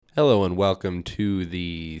Hello and welcome to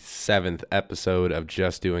the 7th episode of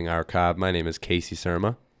Just Doing Our Cobb. My name is Casey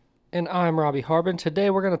Surma. And I'm Robbie Harbin. Today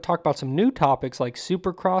we're going to talk about some new topics like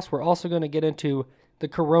Supercross. We're also going to get into the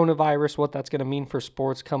coronavirus, what that's going to mean for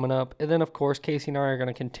sports coming up. And then, of course, Casey and I are going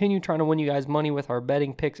to continue trying to win you guys money with our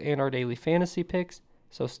betting picks and our daily fantasy picks.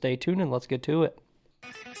 So stay tuned and let's get to it.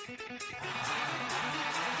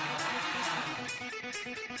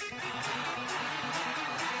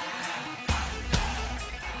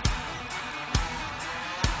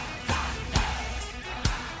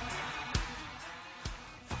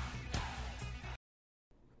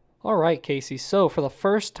 All right, Casey. So for the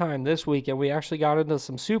first time this weekend, we actually got into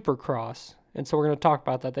some Supercross. And so we're going to talk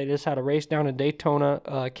about that. They just had a race down in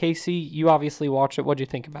Daytona. Casey, you obviously watched it. What'd you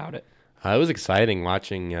think about it? It was exciting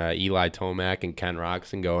watching Eli Tomac and Ken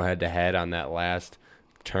Roczen go head-to-head on that last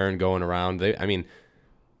turn going around.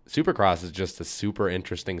 Supercross is just a super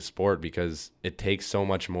interesting sport because it takes so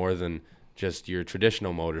much more than just your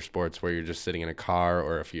traditional motorsports where you're just sitting in a car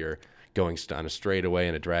or if you're going on a straightaway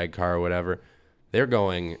in a drag car or whatever. They're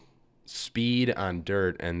going speed on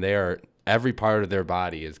dirt, and every part of their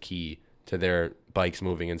body is key to their bikes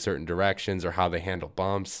moving in certain directions or how they handle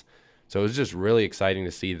bumps. So it was just really exciting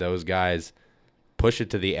to see those guys push it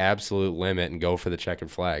to the absolute limit and go for the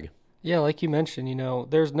checkered flag. Yeah, like you mentioned,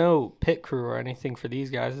 there's no pit crew or anything for these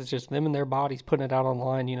guys. It's just them and their bodies putting it out on the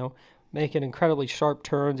line, making incredibly sharp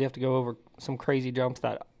turns. You have to go over some crazy jumps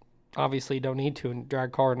that obviously you don't need to in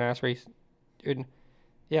drag car or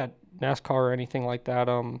NASCAR or anything like that,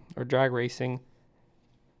 or drag racing.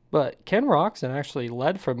 But Ken Roczen actually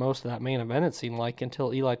led for most of that main event, it seemed like,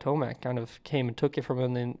 until Eli Tomac kind of came and took it from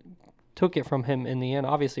him in the end.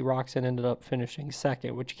 Obviously, Roczen ended up finishing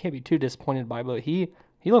second, which you can't be too disappointed by, but he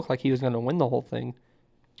looked like he was going to win the whole thing.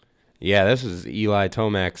 Yeah, this was Eli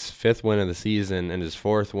Tomac's 5th win of the season and his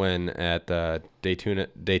 4th win at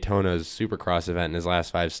Daytona's Supercross event in his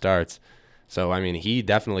last 5 starts. So, he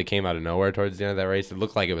definitely came out of nowhere towards the end of that race. It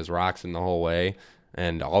looked like it was Roczen the whole way.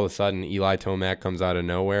 And all of a sudden, Eli Tomac comes out of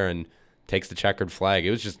nowhere and takes the checkered flag.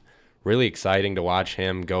 It was just really exciting to watch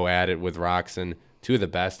him go at it with Roczen, two of the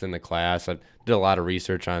best in the class. I did a lot of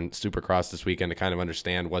research on Supercross this weekend to kind of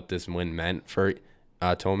understand what this win meant for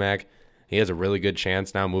Tomac. He has a really good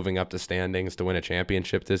chance now moving up the standings to win a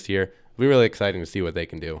championship this year. It'll be really exciting to see what they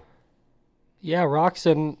can do. Yeah,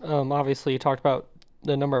 Roczen, obviously you talked about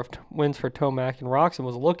the number of wins for Tomac, and Roczen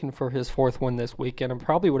was looking for his 4th win this weekend and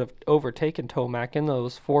probably would have overtaken Tomac in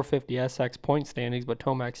those 450 SX point standings, but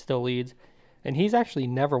Tomac still leads. And he's actually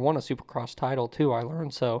never won a Supercross title, too, I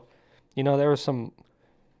learned. So, there was some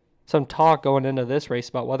talk going into this race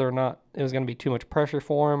about whether or not it was going to be too much pressure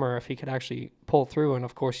for him or if he could actually pull through, and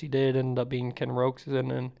of course he did. End up being Ken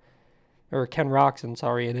Roczen,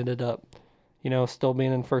 and ended up, still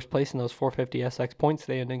being in first place in those 450 SX point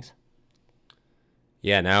standings.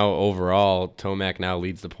 Yeah, now overall, Tomac now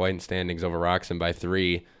leads the point standings over Roczen by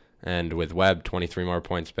 3, and with Webb 23 more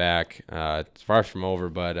points back. It's far from over,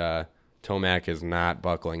 but Tomac is not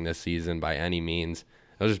buckling this season by any means.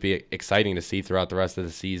 It'll just be exciting to see throughout the rest of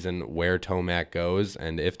the season where Tomac goes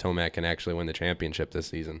and if Tomac can actually win the championship this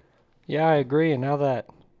season. Yeah, I agree, and now that,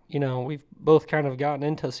 we've both kind of gotten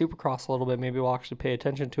into Supercross a little bit, maybe we'll actually pay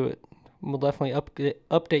attention to it. We'll definitely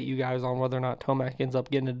update you guys on whether or not Tomac ends up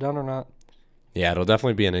getting it done or not. Yeah, it'll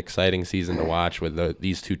definitely be an exciting season to watch with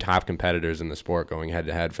these two top competitors in the sport going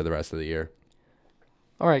head-to-head for the rest of the year.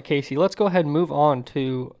 All right, Casey, let's go ahead and move on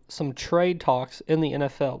to some trade talks in the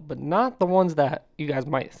NFL, but not the ones that you guys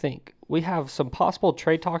might think. We have some possible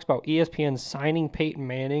trade talks about ESPN signing Peyton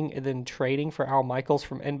Manning and then trading for Al Michaels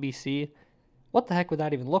from NBC. What the heck would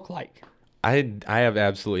that even look like? I have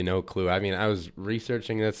absolutely no clue. I was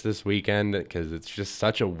researching this weekend because it's just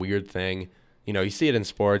such a weird thing. You see it in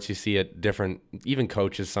sports. You see it different. Even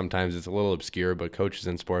coaches sometimes it's a little obscure, but coaches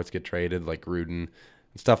in sports get traded like Gruden and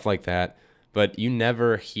stuff like that. But you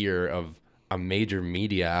never hear of a major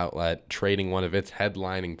media outlet trading one of its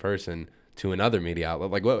headlining person to another media outlet.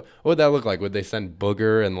 Like what would that look like? Would they send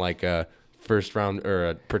Booger and like a first round or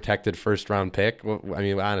a protected first round pick?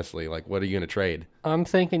 Honestly, like what are you going to trade? I'm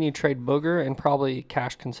thinking you trade Booger and probably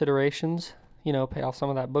cash considerations. Pay off some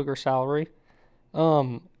of that Booger salary.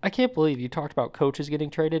 I can't believe you talked about coaches getting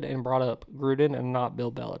traded and brought up Gruden and not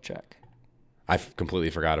Bill Belichick. I completely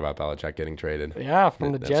forgot about Belichick getting traded. Yeah,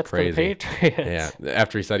 from the Jets to the Patriots. Yeah,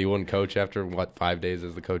 after he said he wouldn't coach after, 5 days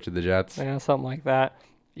as the coach of the Jets? Yeah, something like that.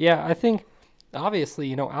 Yeah, I think,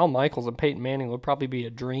 obviously, Al Michaels and Peyton Manning would probably be a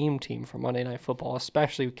dream team for Monday Night Football,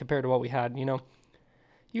 especially compared to what we had. You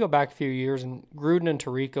go back a few years, and Gruden and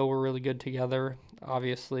Tirico were really good together.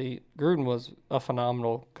 Obviously, Gruden was a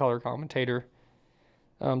phenomenal color commentator,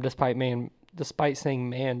 despite despite saying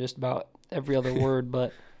man just about every other word.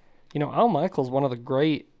 But, Al Michaels, one of the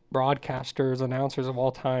great broadcasters, announcers of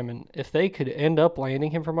all time. And if they could end up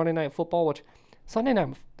landing him for Monday Night Football, which Sunday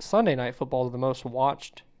Night Football is the most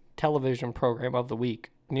watched television program of the week,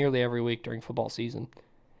 nearly every week during football season.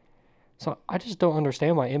 So I just don't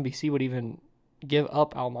understand why NBC would even give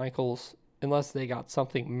up Al Michaels unless they got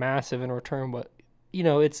something massive in return. But,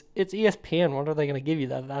 it's ESPN. What are they going to give you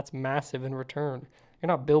that's massive in return? You're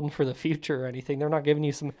not building for the future or anything. They're not giving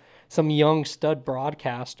you some young stud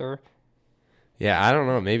broadcaster. Yeah, I don't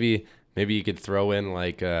know. Maybe you could throw in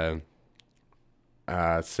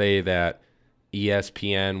say that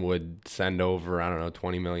ESPN would send over, I don't know,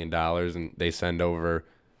 $20 million, and they send over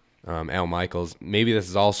Al Michaels. Maybe this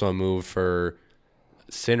is also a move for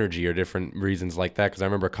synergy or different reasons like that, because I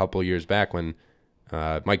remember a couple of years back when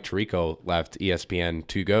Mike Tirico left ESPN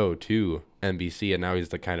to go to NBC, and now he's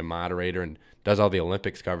the kind of moderator and does all the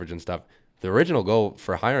Olympics coverage and stuff. The original goal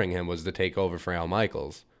for hiring him was to take over for Al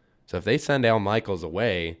Michaels. So if they send Al Michaels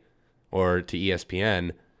away or to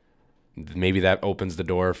ESPN, maybe that opens the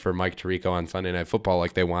door for Mike Tirico on Sunday Night Football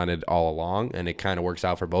like they wanted all along, and it kind of works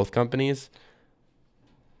out for both companies.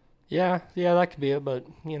 Yeah, that could be it. But,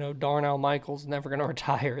 darn Al Michaels never going to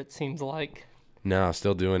retire, it seems like. No,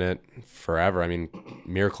 still doing it forever. I mean,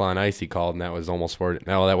 Miracle on Ice he called, and that was almost 40.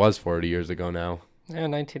 No, that was 40 years ago now. Yeah,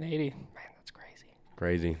 1980. Man, that's crazy.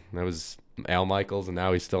 Crazy. That was Al Michaels, and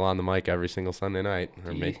now he's still on the mic every single Sunday night,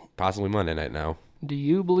 or possibly Monday night now. Do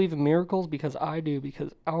you believe in miracles? Because I do,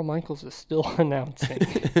 because Al Michaels is still announcing.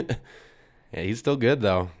 Yeah, he's still good,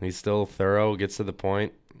 though. He's still thorough, gets to the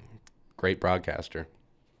point. Great broadcaster.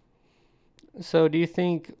 So do you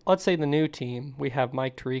think, let's say the new team, we have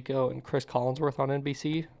Mike Tirico and Chris Collinsworth on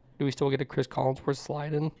NBC. Do we still get a Chris Collinsworth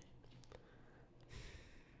slide in?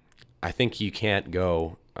 I think you can't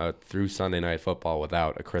go through Sunday Night Football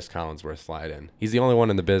without a Chris Collinsworth slide in. He's the only one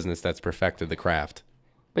in the business that's perfected the craft.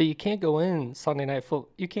 But you can't go in Sunday Night Football.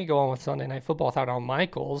 You can't go on with Sunday Night Football without Al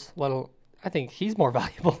Michaels. I think he's more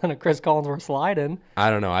valuable than a Chris Collinsworth slide-in. I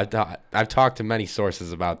don't know. I've talked to many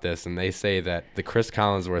sources about this, and they say that the Chris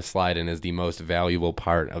Collinsworth slide-in is the most valuable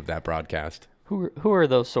part of that broadcast. Who are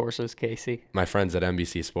those sources, Casey? My friends at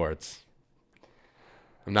NBC Sports.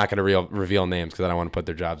 I'm not going to reveal names because I don't want to put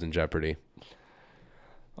their jobs in jeopardy.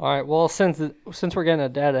 All right. Well, since we're getting a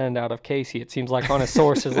dead end out of Casey, it seems like on his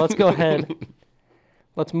sources, let's go ahead.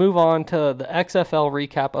 Let's move on to the XFL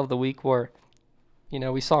recap of the week where,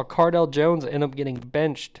 we saw Cardell Jones end up getting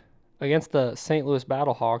benched against the St. Louis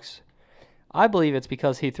Battlehawks. I believe it's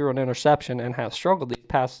because he threw an interception and has struggled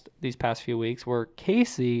these past few weeks, where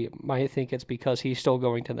Casey might think it's because he's still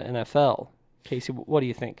going to the NFL. Casey, what do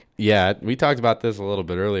you think? Yeah, we talked about this a little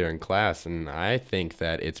bit earlier in class, and I think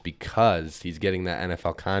that it's because he's getting that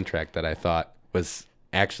NFL contract that I thought was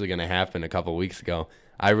actually going to happen a couple of weeks ago.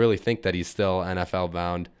 I really think that he's still NFL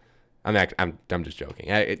bound. I'm just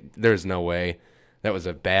joking. There's no way. That was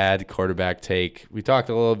a bad quarterback take. We talked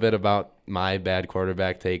a little bit about my bad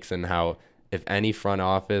quarterback takes and how if any front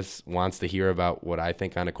office wants to hear about what I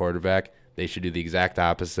think on a quarterback, they should do the exact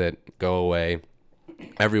opposite, go away.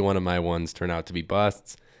 Every one of my ones turn out to be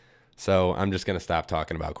busts. So I'm just going to stop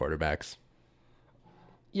talking about quarterbacks.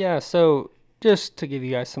 Yeah, so just to give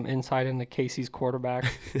you guys some insight into Casey's quarterback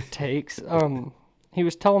takes, he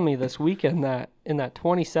was telling me this weekend that in that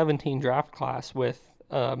 2017 draft class with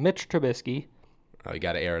Mitch Trubisky, oh, you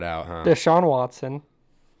got to air it out, huh? Deshaun Watson,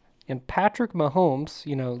 and Patrick Mahomes,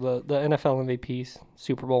 the NFL MVP,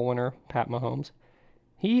 Super Bowl winner, Pat Mahomes,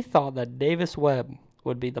 he thought that Davis Webb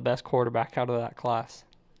would be the best quarterback out of that class.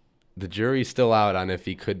 The jury's still out on if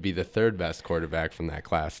he could be the third best quarterback from that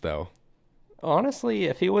class, though. Honestly,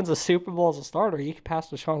 if he wins a Super Bowl as a starter, he could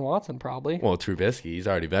pass Deshaun Watson probably. Well, Trubisky, he's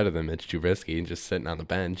already better than Mitch Trubisky, just sitting on the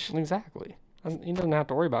bench. Exactly. He doesn't have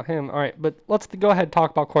to worry about him. All right, but let's go ahead and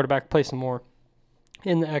talk about quarterback play some more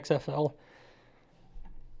in the XFL.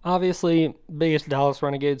 Obviously, biggest Dallas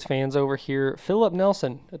Renegades fans over here. Philip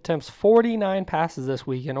Nelson attempts 49 passes this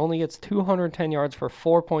week and only gets 210 yards for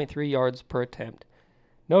 4.3 yards per attempt.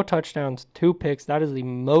 No touchdowns, 2 picks. That is the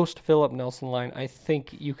most Philip Nelson line I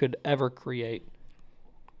think you could ever create.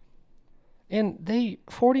 And they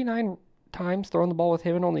 49 times throwing the ball with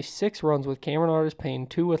him and only 6 runs with Cameron Artis-Payne,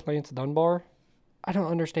 2 with Lance Dunbar. I don't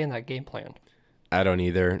understand that game plan. I don't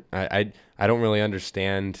either. I don't really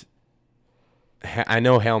understand. I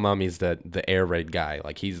know Hal Mummy's the air raid guy.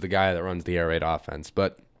 Like, he's the guy that runs the air raid offense.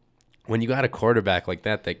 But when you got a quarterback like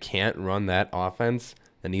that can't run that offense,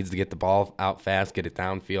 that needs to get the ball out fast, get it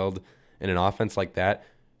downfield, in an offense like that,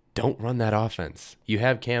 don't run that offense. You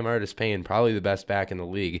have Cam Artis-Payne, probably the best back in the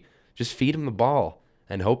league. Just feed him the ball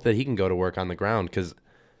and hope that he can go to work on the ground, because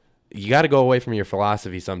you got to go away from your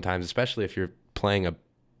philosophy sometimes, especially if you're playing a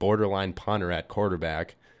borderline punter at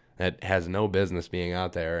quarterback that has no business being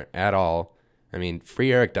out there at all. I mean,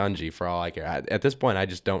 free Eric Dungy for all I care. At this point, I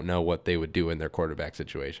just don't know what they would do in their quarterback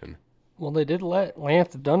situation. Well, they did let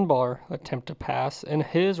Lance Dunbar attempt to pass, and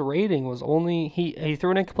his rating was only he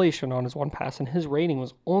threw an incompletion on his one pass, and his rating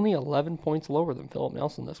was only 11 points lower than Philip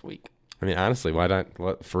Nelson this week. I mean, honestly, why not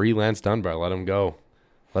let free Lance Dunbar? Let him go.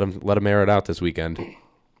 Let him air it out this weekend.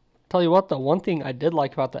 Tell you what, the one thing I did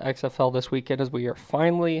like about the XFL this weekend is we are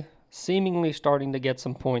finally seemingly starting to get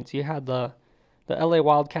some points. You had the LA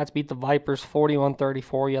Wildcats beat the Vipers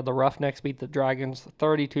 41-34. You had the Roughnecks beat the Dragons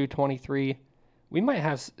 32-23. We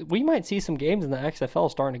might see some games in the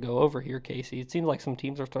XFL starting to go over here, Casey. It seems like some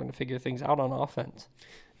teams are starting to figure things out on offense.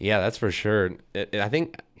 Yeah, that's for sure. I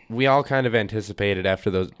think we all kind of anticipated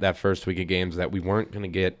after that first week of games that we weren't going to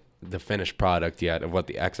get the finished product yet of what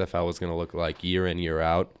the XFL was going to look like year in, year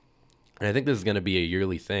out. And I think this is going to be a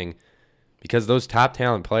yearly thing because those top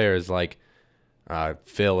talent players like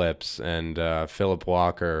Phillips and Phillip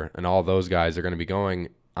Walker and all those guys are going to be going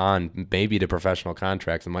on maybe to professional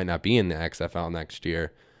contracts and might not be in the XFL next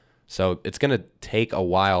year. So it's going to take a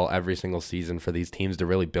while every single season for these teams to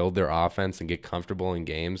really build their offense and get comfortable in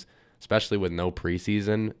games, especially with no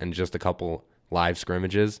preseason and just a couple live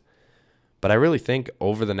scrimmages. But I really think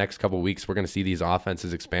over the next couple of weeks, we're going to see these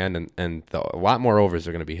offenses expand and a lot more overs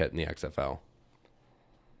are going to be hit in the XFL.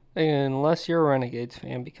 Unless you're a Renegades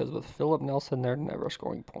fan, because with Philip Nelson, they're never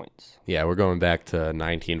scoring points. Yeah, we're going back to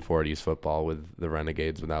 1940s football with the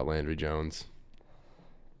Renegades without Landry Jones.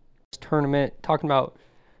 Tournament, talking about,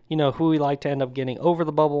 who we like to end up getting over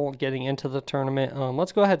the bubble, getting into the tournament.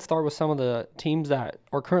 Let's go ahead and start with some of the teams that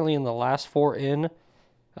are currently in the last four in,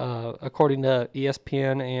 according to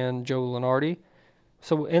ESPN and Joe Lunardi.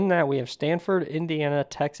 So in that, we have Stanford, Indiana,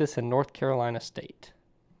 Texas, and North Carolina State.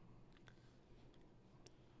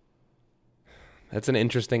 That's an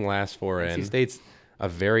interesting last four in. NC State's a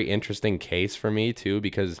very interesting case for me, too,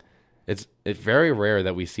 because it's very rare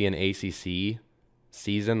that we see an ACC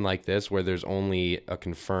season like this where there's only a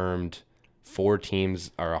confirmed 4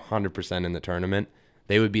 teams are 100% in the tournament.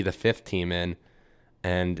 They would be the 5th team in,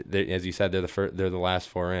 and as you said, they're the last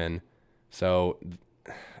 4 in. So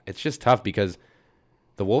it's just tough because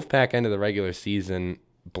the Wolfpack ended the regular season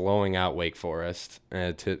blowing out Wake Forest.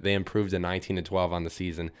 They improved to 19-12 on the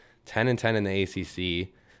season. 10-10 in the ACC,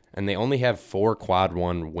 and they only have 4 Quad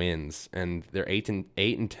 1 wins, and their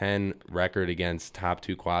 8-10 record against top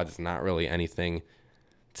 2 quads is not really anything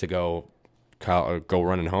to go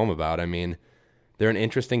running home about. I mean, they're an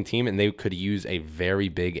interesting team, and they could use a very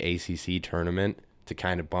big ACC tournament to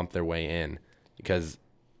kind of bump their way in, because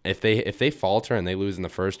if they falter and they lose in the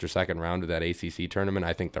first or second round of that ACC tournament,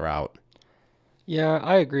 I think they're out. Yeah,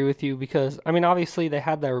 I agree with you because, obviously they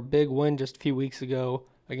had their big win just a few weeks ago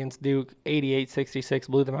against Duke, 88-66,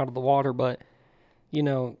 blew them out of the water, but,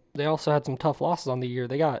 they also had some tough losses on the year.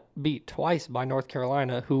 They got beat twice by North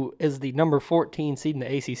Carolina, who is the number 14 seed in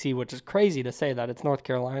the ACC, which is crazy to say that it's North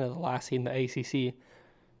Carolina, the last seed in the ACC.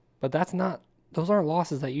 But those aren't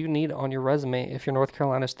losses that you need on your resume if you're North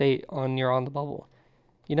Carolina State you're on the bubble.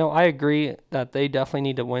 I agree that they definitely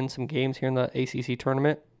need to win some games here in the ACC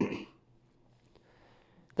tournament.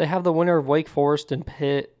 They have the winner of Wake Forest and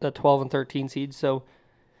Pitt, the 12 and 13 seeds, so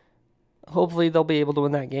hopefully they'll be able to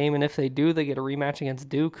win that game, and if they do, they get a rematch against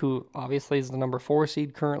Duke, who obviously is the number 4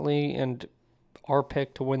 seed currently and our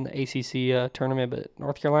pick to win the ACC tournament. But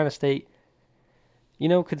North Carolina State,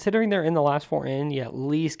 considering they're in the last 4 in, you at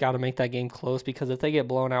least got to make that game close, because if they get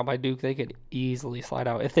blown out by Duke, they could easily slide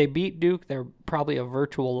out. If they beat Duke, they're probably a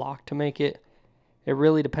virtual lock to make it. It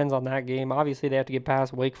really depends on that game. Obviously, they have to get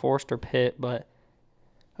past Wake Forest or Pitt, but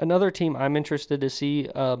another team I'm interested to see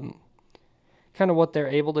kind of what they're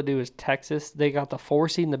able to do is Texas. They got the 4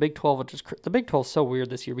 seed in the Big 12, which is the Big 12 is so weird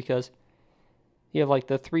this year because you have like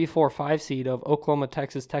the 3, 4, 5 seed of Oklahoma,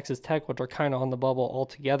 Texas, Texas Tech, which are kind of on the bubble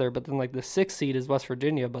altogether. But then like the 6 seed is West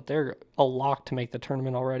Virginia, but they're a lock to make the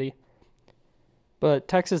tournament already. But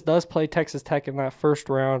Texas does play Texas Tech in that first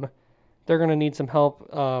round. They're going to need some help.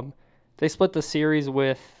 They split the series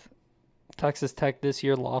with Texas Tech this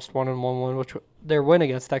year, lost 1-1, which their win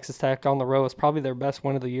against Texas Tech on the road is probably their best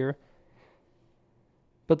win of the year.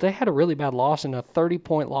 But they had a really bad loss in a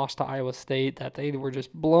 30-point loss to Iowa State that they were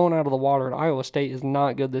just blown out of the water. And Iowa State is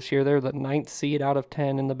not good this year. They're the 9th seed out of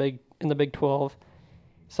 10 in the Big 12.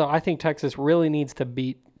 So I think Texas really needs to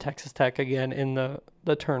beat Texas Tech again in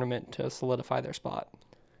the tournament to solidify their spot.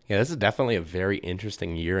 Yeah, this is definitely a very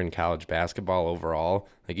interesting year in college basketball overall.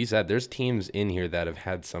 Like you said, there's teams in here that have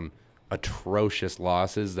had some atrocious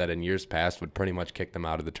losses that in years past would pretty much kick them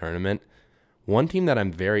out of the tournament. One team that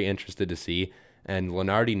I'm very interested to see, and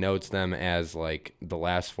Lenardi notes them as like the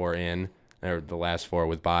last four in, or the last four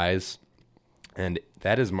with buys, and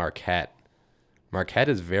that is Marquette. Marquette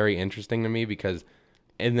is very interesting to me because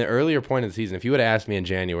in the earlier point of the season, if you would have asked me in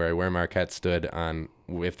January where Marquette stood on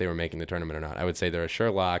if they were making the tournament or not, I would say they're a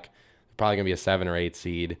sure lock. They're probably going to be a 7 or 8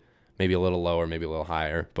 seed, maybe a little lower, maybe a little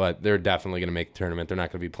higher, but they're definitely going to make the tournament. They're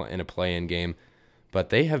not going to be in a play-in game, but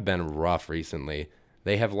they have been rough recently.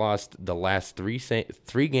 They have lost the last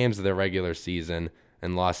three games of their regular season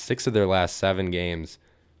and lost 6 of their last 7 games.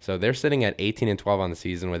 So they're sitting at 18-12 on the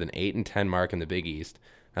season with an 8-10 mark in the Big East.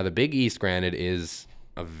 Now, the Big East, granted, is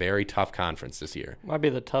a very tough conference this year. Might be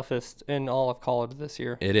the toughest in all of college this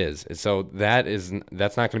year. It is. So that's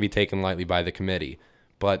not going to be taken lightly by the committee.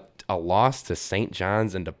 But a loss to St.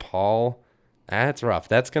 John's and DePaul, that's rough.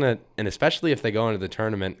 That's going to, and especially if they go into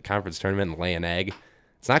the conference tournament and lay an egg,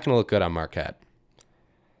 it's not going to look good on Marquette.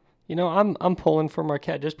 You know, I'm pulling for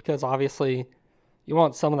Marquette just because obviously you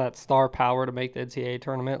want some of that star power to make the NCAA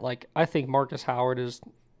tournament. Like, I think Marcus Howard is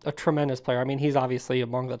a tremendous player. I mean, he's obviously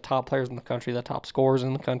among the top players in the country, the top scorers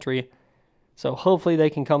in the country. So hopefully they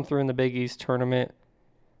can come through in the Big East tournament.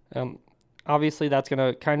 Obviously that's going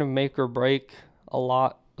to kind of make or break a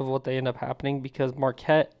lot of what they end up happening because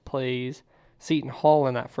Marquette plays Seton Hall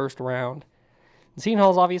in that first round. And Seton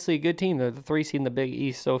Hall is obviously a good team. They're the 3 seed in the Big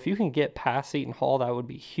East. So if you can get past Seton Hall, that would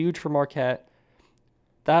be huge for Marquette.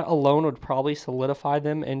 That alone would probably solidify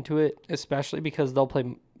them into it, especially because they'll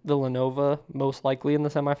play Villanova most likely in the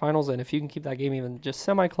semifinals, and if you can keep that game even just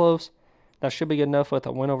semi-close, that should be good enough with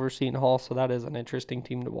a win over Seton Hall, so that is an interesting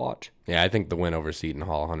team to watch. Yeah, I think the win over Seton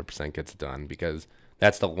Hall 100% gets it done because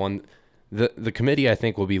that's the one. The committee, I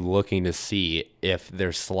think, will be looking to see if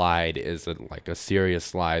their slide is a serious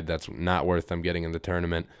slide that's not worth them getting in the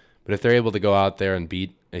tournament. But if they're able to go out there and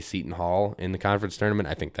beat a Seton Hall in the conference tournament,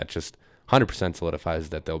 I think that just 100% solidifies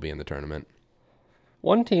that they'll be in the tournament.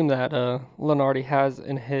 One team that Lenardi has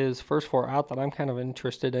in his first 4 out that I'm kind of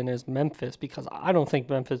interested in is Memphis because I don't think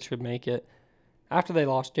Memphis should make it. After they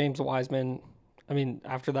lost James Wiseman,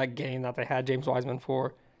 after that game that they had James Wiseman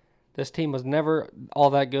for, this team was never all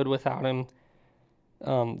that good without him.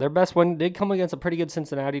 Their best win did come against a pretty good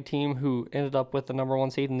Cincinnati team who ended up with the number 1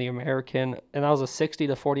 seed in the American, and that was a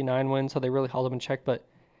 60-49 win, so they really held them in check, but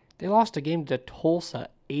they lost a game to Tulsa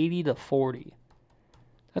 80-40.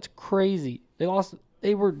 That's crazy.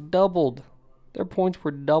 They were doubled. Their points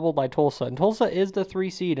were doubled by Tulsa. And Tulsa is the 3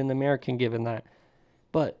 seed in the American given that.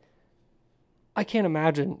 But I can't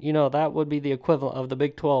imagine, that would be the equivalent of the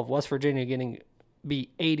Big 12, West Virginia getting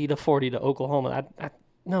beat 80-40 to Oklahoma.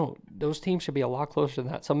 No, those teams should be a lot closer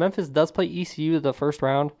than that. So Memphis does play ECU the first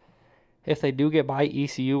round. If they do get by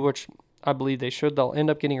ECU, which I believe they should, they'll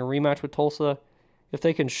end up getting a rematch with Tulsa. If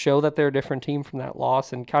they can show that they're a different team from that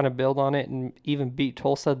loss and kind of build on it and even beat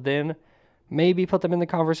Tulsa, then maybe put them in the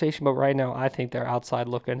conversation, but right now I think they're outside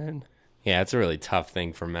looking in. Yeah, it's a really tough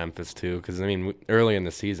thing for Memphis, too, because, early in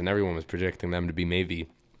the season, everyone was projecting them to be maybe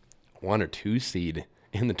 1 or 2 seed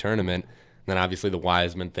in the tournament. And then, obviously, the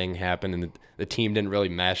Wiseman thing happened, and the team didn't really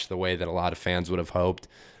mesh the way that a lot of fans would have hoped,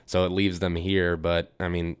 so it leaves them here. But,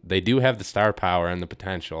 they do have the star power and the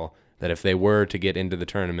potential that if they were to get into the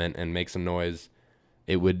tournament and make some noise,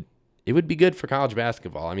 it would be good for college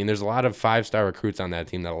basketball. There's a lot of 5-star recruits on that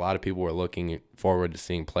team that a lot of people were looking forward to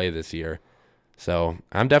seeing play this year. So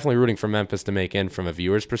I'm definitely rooting for Memphis to make in from a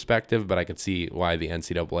viewer's perspective, but I could see why the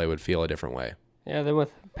NCAA would feel a different way. Yeah, then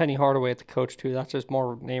with Penny Hardaway at the coach, too, that's just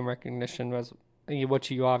more name recognition, as what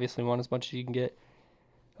you obviously want as much as you can get.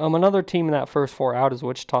 Another team in that first 4 out is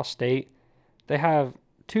Wichita State. They have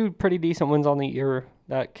 2 pretty decent wins on the year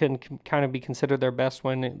that can kind of be considered their best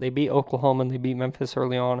win. They beat Oklahoma and they beat Memphis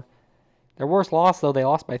early on. Their worst loss, though, they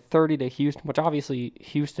lost by 30 to Houston, which obviously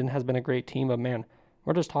Houston has been a great team, but man,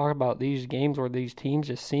 we're just talking about these games where these teams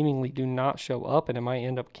just seemingly do not show up and it might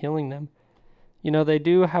end up killing them. They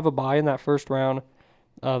do have a bye in that first round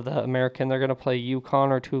of the American. They're going to play UConn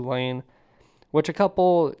or Tulane, which a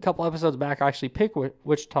couple episodes back I actually picked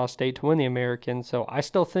Wichita State to win the American, so I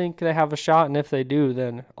still think they have a shot, and if they do,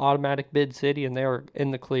 then automatic bid city and they're in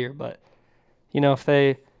the clear. But, if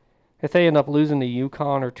they end up losing to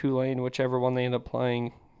UConn or Tulane, whichever one they end up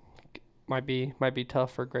playing, might be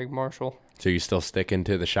tough for Greg Marshall. So you still sticking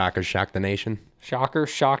to the Shockers Shock the Nation? Shockers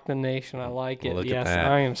Shock the Nation. I like it. Yes,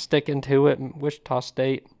 I am sticking to it. Wichita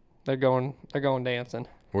State, they're going dancing.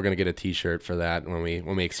 We're gonna get a T-shirt for that when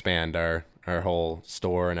we expand our whole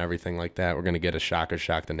store and everything like that. We're gonna get a Shockers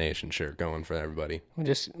Shock the Nation shirt going for everybody.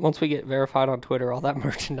 Once we get verified on Twitter, all that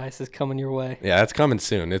merchandise is coming your way. Yeah, it's coming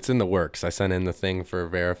soon. It's in the works. I sent in the thing for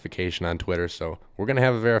verification on Twitter, so we're gonna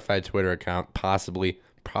have a verified Twitter account possibly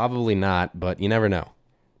Probably not, but you never know.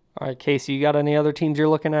 All right, Casey, you got any other teams you're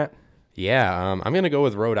looking at? Yeah, I'm going to go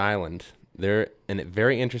with Rhode Island. They're a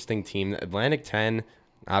very interesting team. Atlantic 10,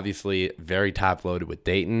 obviously very top-loaded with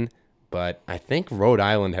Dayton, but I think Rhode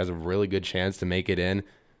Island has a really good chance to make it in.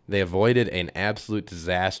 They avoided an absolute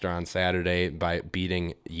disaster on Saturday by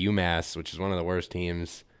beating UMass, which is one of the worst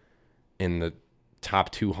teams in the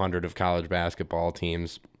top 200 of college basketball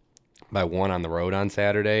teams, by 1 on the road on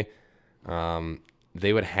Saturday.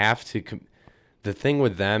 They would have to. The thing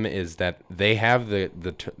with them is that they have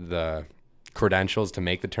the credentials to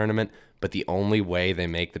make the tournament, but the only way they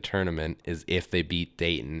make the tournament is if they beat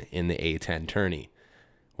Dayton in the A10 tourney,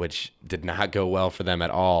 which did not go well for them at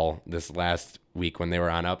all this last week when they were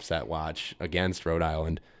on upset watch against Rhode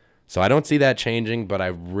Island. So I don't see that changing, but I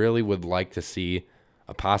really would like to see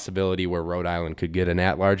a possibility where Rhode Island could get an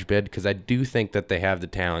at-large bid, because I do think that they have the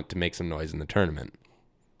talent to make some noise in the tournament.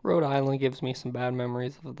 Rhode Island gives me some bad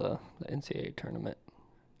memories of the NCAA tournament.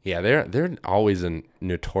 Yeah, they're always a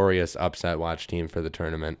notorious upset watch team for the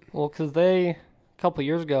tournament. Well, because a couple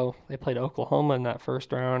years ago, they played Oklahoma in that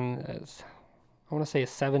first round as, I want to say, a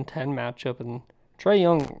 7-10 matchup, and Trae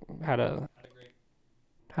Young had a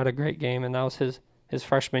great game, and that was his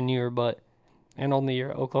freshman year, and only year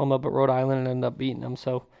at Oklahoma, but Rhode Island ended up beating them,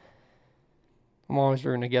 so I'm always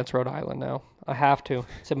rooting against Rhode Island now. I have to.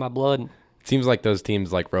 It's in my blood. It seems like those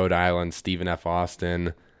teams like Rhode Island, Stephen F.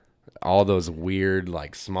 Austin, all those weird,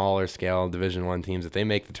 like, smaller scale Division I teams, if they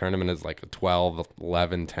make the tournament as like a 12,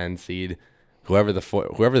 11, 10 seed, whoever the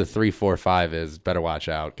 3, 4, 5 is, better watch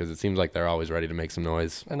out, because it seems like they're always ready to make some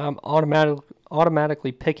noise. And I'm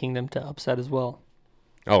automatically picking them to upset as well.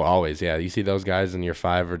 Oh, always, yeah. You see those guys in your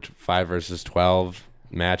 5 versus 12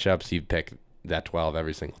 matchups, you pick that 12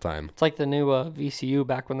 every single time. It's like the new VCU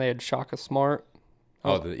back when they had Shaka Smart.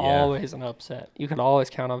 Yeah. Always an upset. You could always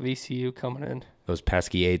count on VCU coming in. Those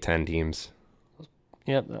pesky A10 teams.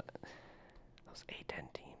 Yep. Those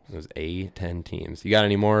A10 teams. Those A10 teams. You got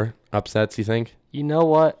any more upsets, you think? You know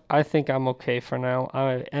what? I think I'm okay for now.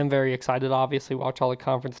 I am very excited, obviously, watch all the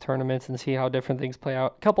conference tournaments and see how different things play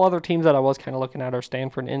out. A couple other teams that I was kind of looking at are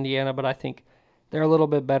Stanford and Indiana, but I think they're a little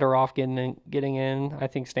bit better off getting in. I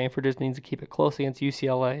think Stanford just needs to keep it close against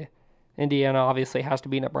UCLA. Indiana obviously has to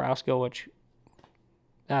beat Nebraska, which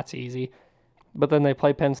that's easy. But then they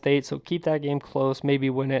play Penn State, so keep that game close, maybe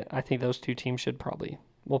win it. I think those two teams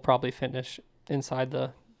will probably finish inside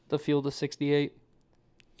the field of 68.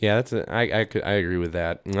 Yeah, I agree with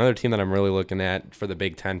that. Another team that I'm really looking at for the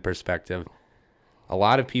Big Ten perspective, a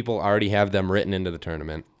lot of people already have them written into the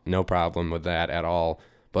tournament. No problem with that at all,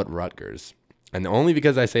 but Rutgers. And only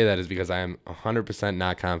because I say that is because I am 100%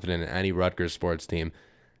 not confident in any Rutgers sports team.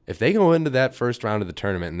 If they go into that first round of the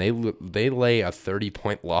tournament and they lay a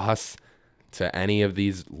 30-point loss to any of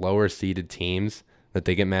these lower-seeded teams that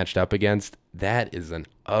they get matched up against, that is an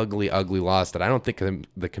ugly, ugly loss that I don't think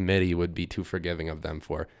the committee would be too forgiving of them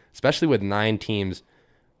for, especially with 9 teams,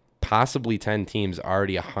 possibly 10 teams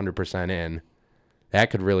already 100% in. That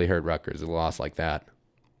could really hurt Rutgers, a loss like that.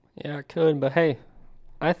 Yeah, it could, but hey,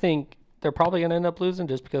 I think they're probably going to end up losing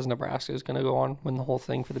just because Nebraska is going to go on, win the whole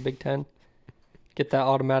thing for the Big Ten. Get that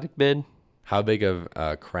automatic bid. How big of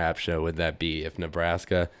a crap show would that be if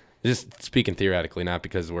Nebraska, just speaking theoretically, not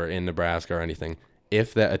because we're in Nebraska or anything,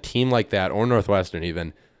 if a team like that, or Northwestern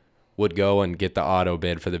even, would go and get the auto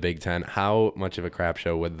bid for the Big Ten, how much of a crap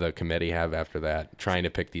show would the committee have after that, trying to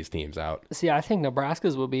pick these teams out? See, I think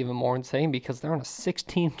Nebraska's would be even more insane because they're on a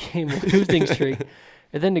 16-game losing streak.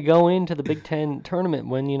 And then to go into the Big Ten tournament,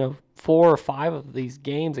 win, 4 or 5 of these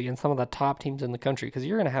games against some of the top teams in the country, because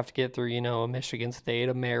you're going to have to get through, a Michigan State,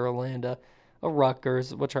 a Maryland, a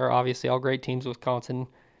Rutgers, which are obviously all great teams, Wisconsin.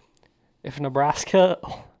 If Nebraska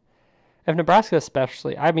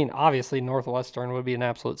especially, obviously Northwestern would be an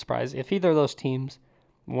absolute surprise. If either of those teams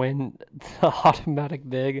win the automatic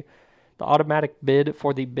bid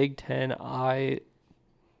for the Big Ten, I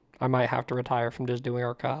might have to retire from just doing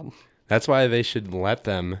our job. That's why they should let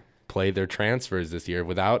them play their transfers this year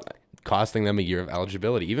without costing them a year of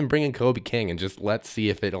eligibility. Even bring in Kobe King and just let's see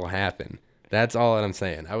if it'll happen. That's all that I'm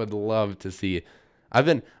saying. I would love to see. I've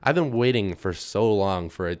been waiting for so long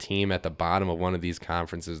for a team at the bottom of one of these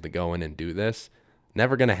conferences to go in and do this.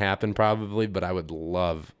 Never going to happen probably, but I would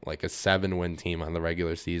love like a 7-win team on the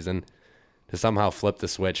regular season to somehow flip the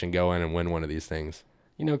switch and go in and win one of these things.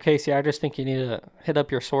 Casey, I just think you need to hit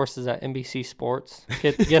up your sources at NBC Sports.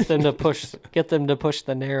 Get them to push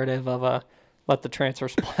the narrative of let the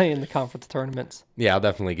transfers play in the conference tournaments. Yeah, I'll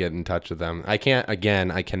definitely get in touch with them. I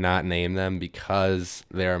cannot name them because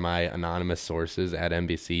they're my anonymous sources at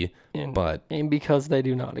NBC. And because they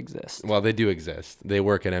do not exist. Well, they do exist. They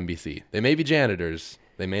work at NBC. They may be janitors,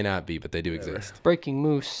 They may not be, but they do exist. Breaking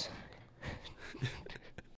moose.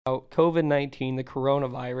 COVID-19, the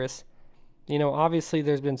coronavirus. You know, obviously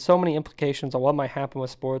there's been so many implications on what might happen with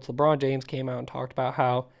sports. LeBron James came out and talked about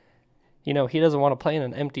how, you know, he doesn't want to play in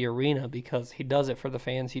an empty arena because he does it for the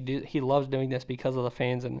fans. He loves doing this because of the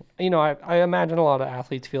fans. And, you know, I imagine a lot of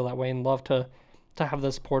athletes feel that way and love to have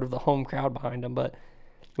the support of the home crowd behind them. But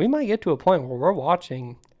we might get to a point where we're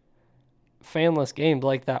watching fanless games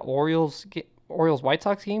like that Orioles White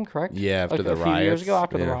Sox game, correct? Yeah, after like the a few riots. years ago,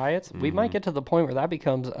 after the Yeah. riots. Mm-hmm. We might get to the point where that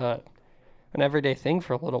becomes an everyday thing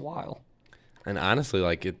for a little while. And honestly,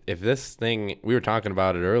 like, if this thing, we were talking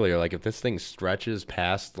about it earlier, like, if this thing stretches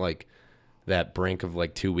past, like, that brink of,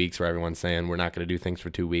 like, 2 weeks where everyone's saying we're not going to do things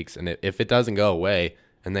for 2 weeks, and if it doesn't go away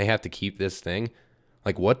and they have to keep this thing,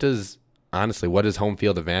 like, what does home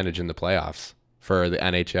field advantage in the playoffs for the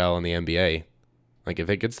NHL and the NBA? Like,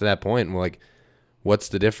 if it gets to that point, like, what's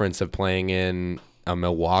the difference of playing in a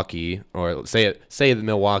Milwaukee, or say the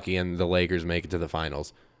Milwaukee and the Lakers make it to the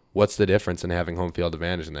finals? What's the difference in having home field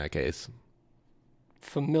advantage in that case?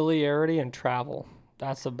 Familiarity and travel.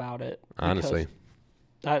 That's about it. Honestly.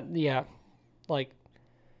 Like,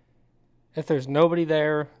 if there's nobody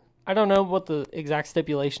there, I don't know what the exact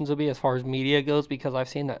stipulations will be as far as media goes, because I've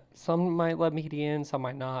seen that some might let media in, some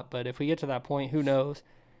might not. But if we get to that point, who knows?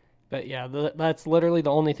 But yeah, that's literally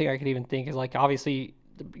the only thing I could even think is, like, obviously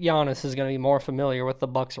Giannis is going to be more familiar with the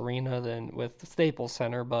Bucks arena than with the Staples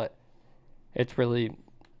Center, but it's really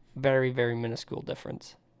very, very minuscule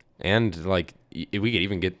difference. And, like, we could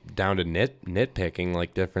even get down to nitpicking,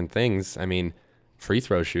 like, different things. I mean, free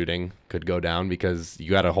throw shooting could go down because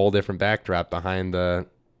you got a whole different backdrop behind the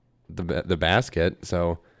basket.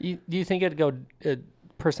 So, Do you think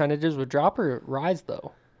percentages would drop or rise,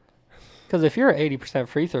 though? Because if you're an 80%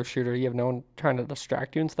 free throw shooter, you have no one trying to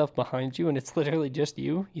distract you and stuff behind you, and it's literally just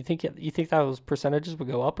you. You think those percentages would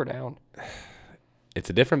go up or down? it's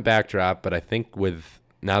a different backdrop, but I think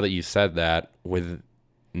now that you said that, with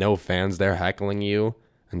no fans there heckling you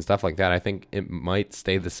and stuff like that, I think it might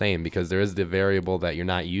stay the same, because there is the variable that you're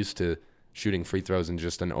not used to shooting free throws in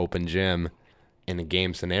just an open gym in a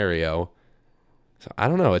game scenario. So I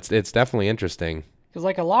don't know. It's definitely interesting. Because,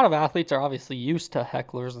 like, a lot of athletes are obviously used to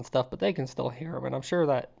hecklers and stuff, but they can still hear them. And I'm sure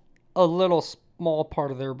that a little small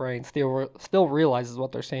part of their brain still realizes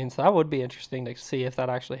what they're saying. So that would be interesting to see if that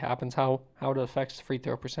actually happens, how it affects free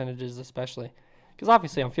throw percentages especially. Because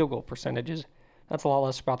obviously on field goal percentages, that's a lot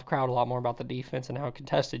less about the crowd, a lot more about the defense and how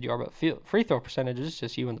contested you are. But free throw percentages is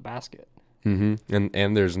just you in the basket. Mm-hmm.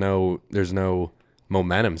 And there's no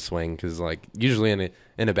momentum swing, because, like, usually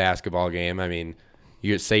in a basketball game, I mean,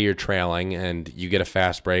 you're trailing and you get a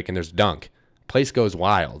fast break and there's a dunk. Place goes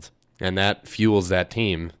wild, and that fuels that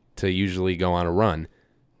team to usually go on a run.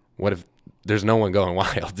 What if there's no one going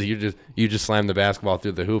wild? You just slam the basketball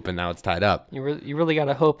through the hoop and now it's tied up. You really got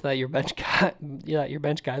to hope that your bench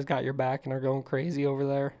guys got your back and are going crazy over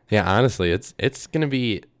there. Yeah, honestly, it's gonna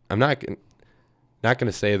be. I'm not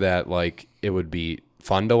gonna say that, like, it would be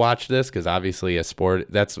fun to watch this, because obviously a sport,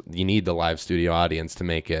 you need the live studio audience to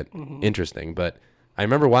make it interesting. But I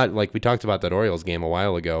remember we talked about that Orioles game a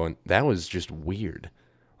while ago, and that was just weird.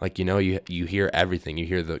 Like, you know, you hear everything. You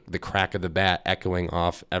hear the crack of the bat echoing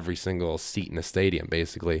off every single seat in the stadium,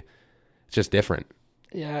 basically. It's just different.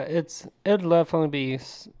 Yeah, it'll definitely be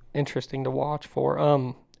interesting to watch for.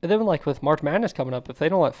 And then, like, with March Madness coming up, if they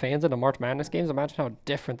don't let fans into March Madness games, imagine how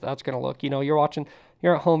different that's going to look. You know, you're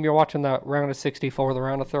at home, you're watching that round of 64, the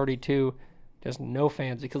round of 32, just no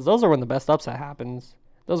fans, because those are when the best upset happens.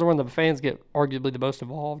 Those are when the fans get arguably the most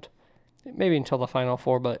involved. Maybe until the Final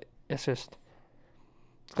Four, but it's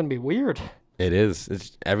going to be weird. It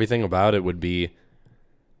is. Everything about it would be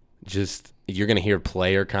just, you're going to hear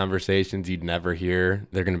player conversations you'd never hear.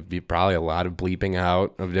 They're going to be probably a lot of bleeping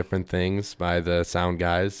out of different things by the sound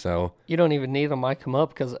guys. So you don't even need them. I come up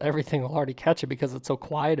because everything will already catch it because it's so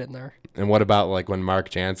quiet in there. And what about, like, when Mark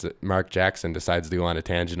Jackson decides to go on a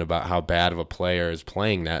tangent about how bad of a player is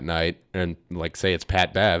playing that night, and, like, say it's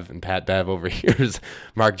Pat Bev, and Pat Bev overhears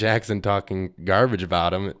Mark Jackson talking garbage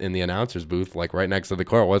about him in the announcer's booth, like, right next to the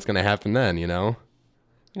court. What's going to happen then, you know?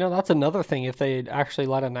 You know, that's another thing. If they'd actually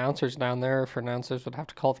let announcers down there, if announcers would have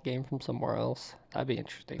to call the game from somewhere else, that'd be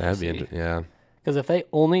interesting. Yeah. Because if they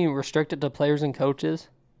only restrict it to players and coaches,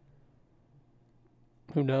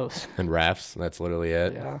 who knows? And refs, that's literally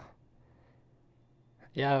it. Yeah.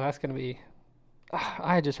 Yeah, that's going to be...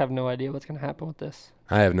 I just have no idea what's going to happen with this.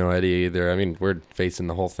 I have no idea either. I mean, we're facing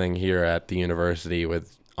the whole thing here at the university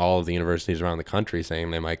with all of the universities around the country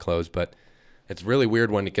saying they might close, but It's really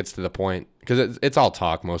weird when it gets to the point, because it's all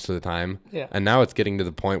talk most of the time. Yeah. And now it's getting to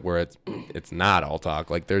the point where it's not all talk.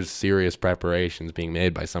 Like, there's serious preparations being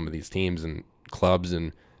made by some of these teams and clubs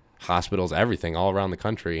and hospitals, everything all around the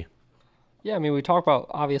country. Yeah, I mean, we talk about,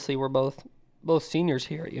 obviously, we're both seniors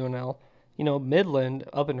here at UNL. You know, Midland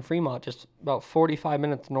up in Fremont, just about 45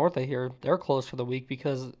 minutes north of here, they're closed for the week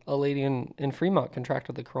because a lady in Fremont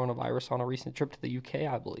contracted the coronavirus on a recent trip to the UK,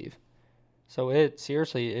 I believe. So it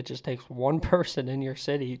just takes one person in your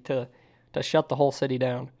city to shut the whole city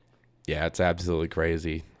down. Yeah, it's absolutely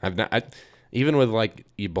crazy. Even with like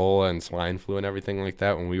Ebola and swine flu and everything like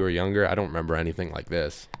that when we were younger, I don't remember anything like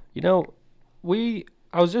this. You know,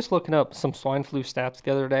 I was just looking up some swine flu stats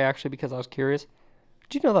the other day, actually, because I was curious.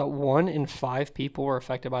 Did you know that 1 in 5 people were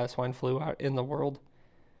affected by the swine flu out in the world?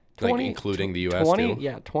 Including the U.S. too?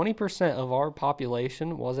 Yeah, 20% of our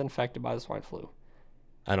population was infected by the swine flu.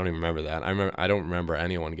 I don't even remember that. I don't remember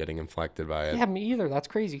anyone getting infected by it. Yeah, me either. That's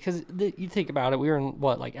crazy because you think about it. We were in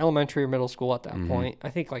elementary or middle school at that point.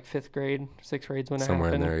 I think like 5th grade, 6th grade when it happened.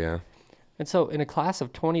 Somewhere in there, yeah. And so in a class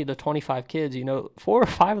of 20 to 25 kids, 4 or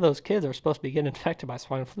 5 of those kids are supposed to be getting infected by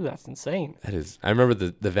swine flu. That's insane. That is. I remember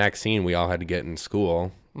the vaccine we all had to get in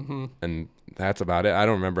school, and that's about it. I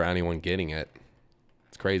don't remember anyone getting it.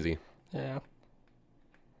 It's crazy. Yeah.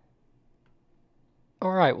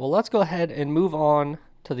 All right, well, let's go ahead and move on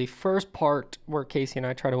to the first part where Casey and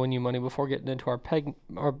I try to win you money before getting into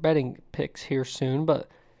our betting picks here soon.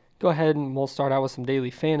 But go ahead and we'll start out with some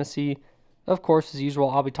daily fantasy. Of course, as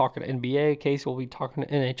usual, I'll be talking to NBA. Casey will be talking to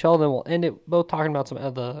NHL. Then we'll end it both talking about some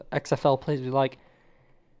of the XFL plays we like.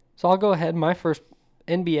 So I'll go ahead. My first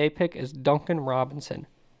NBA pick is Duncan Robinson.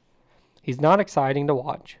 He's not exciting to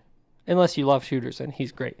watch, unless you love shooters, and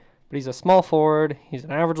he's great. But he's a small forward. He's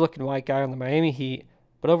an average-looking white guy on the Miami Heat.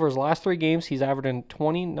 But over his last 3 games, he's averaging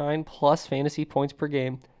 29-plus fantasy points per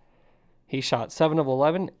game. He shot 7 of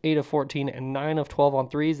 11, 8 of 14, and 9 of 12 on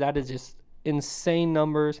threes. That is just insane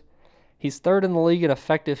numbers. He's 3rd in the league in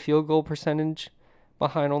effective field goal percentage,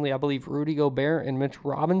 behind only, I believe, Rudy Gobert and Mitch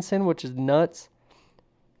Robinson, which is nuts.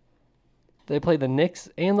 They play the Knicks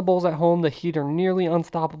and the Bulls at home. The Heat are nearly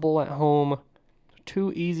unstoppable at home.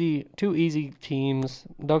 Two easy teams.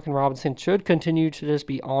 Duncan Robinson should continue to just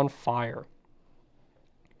be on fire.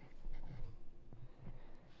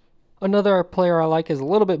 Another player I like is a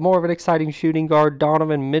little bit more of an exciting shooting guard,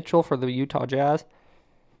 Donovan Mitchell for the Utah Jazz.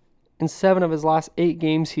 In 7 of his last 8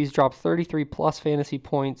 games, he's dropped 33-plus fantasy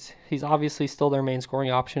points. He's obviously still their main scoring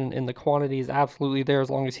option, and the quantity is absolutely there as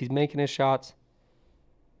long as he's making his shots.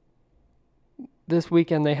 This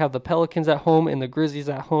weekend, they have the Pelicans at home and the Grizzlies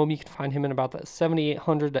at home. You can find him in about the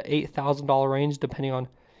 $7,800 to $8,000 range, depending on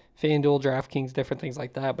FanDuel, DraftKings, different things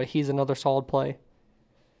like that. But he's another solid play.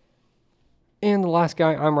 And the last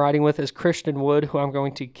guy I'm riding with is Christian Wood, who I'm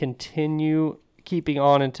going to continue keeping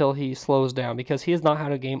on until he slows down, because he has not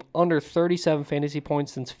had a game under 37 fantasy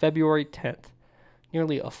points since February 10th.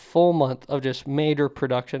 Nearly a full month of just major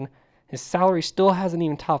production. His salary still hasn't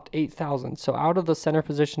even topped $8,000. So out of the center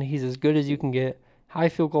position, he's as good as you can get. High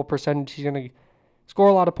field goal percentage. He's going to score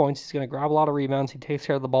a lot of points. He's going to grab a lot of rebounds. He takes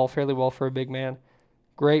care of the ball fairly well for a big man.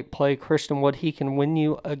 Great play, Christian Wood. He can win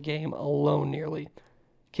you a game alone nearly.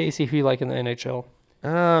 Casey, who you like in the NHL?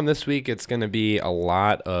 This week it's going to be a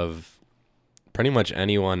lot of pretty much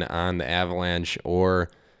anyone on the Avalanche or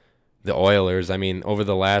the Oilers. I mean, over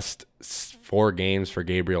the last 4 games for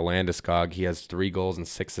Gabriel Landeskog, he has 3 goals and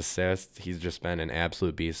 6 assists. He's just been an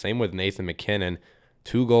absolute beast. Same with Nathan McKinnon,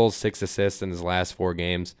 2 goals, 6 assists in his last 4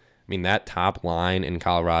 games. I mean, that top line in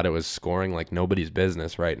Colorado is scoring like nobody's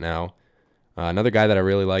business right now. Another guy that I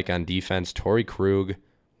really like on defense, Torrey Krug,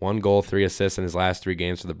 1 goal, 3 assists in his last 3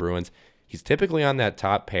 games for the Bruins. He's typically on that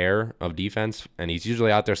top pair of defense, and he's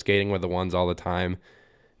usually out there skating with the ones all the time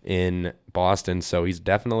in Boston. So he's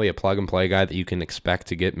definitely a plug-and-play guy that you can expect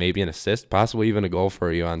to get maybe an assist, possibly even a goal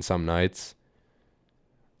for you on some nights.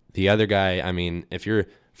 The other guy, I mean, if you're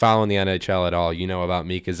following the NHL at all, you know about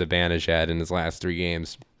Mika Zibanejad in his last 3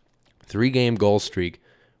 games. 3-game goal streak,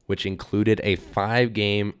 which included a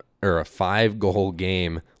 5-goal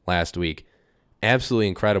game last week. Absolutely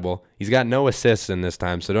incredible. He's got no assists in this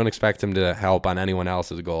time, so don't expect him to help on anyone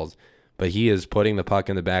else's goals. But he is putting the puck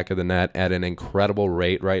in the back of the net at an incredible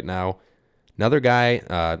rate right now. Another guy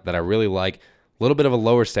that I really like, a little bit of a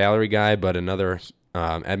lower salary guy, but another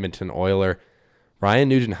Edmonton Oiler. Ryan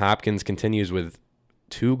Nugent-Hopkins continues with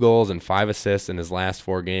 2 goals and 5 assists in his last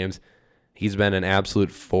 4 games. He's been an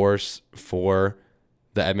absolute force for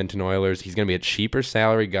the Edmonton Oilers. He's going to be a cheaper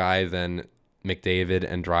salary guy than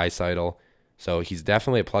McDavid and Draisaitl. So he's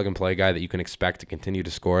definitely a plug-and-play guy that you can expect to continue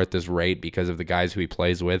to score at this rate because of the guys who he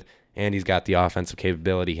plays with, and he's got the offensive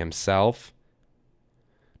capability himself.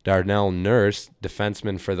 Darnell Nurse,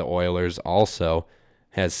 defenseman for the Oilers, also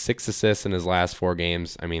has 6 assists in his last 4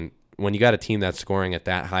 games. I mean, when you got a team that's scoring at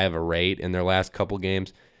that high of a rate in their last couple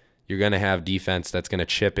games, you're going to have defense that's going to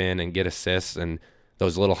chip in and get assists and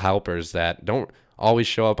those little helpers that don't always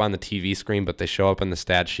show up on the TV screen, but they show up in the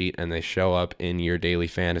stat sheet and they show up in your daily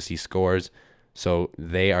fantasy scores. So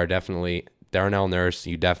they are definitely Darnell Nurse.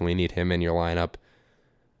 You definitely need him in your lineup.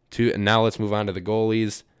 Now let's move on to the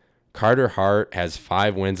goalies. Carter Hart has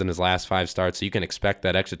 5 wins in his last 5 starts, so you can expect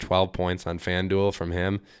that extra 12 points on FanDuel from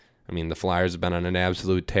him. I mean, the Flyers have been on an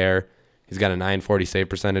absolute tear. He's got a .940 save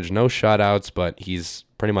percentage, no shutouts, but he's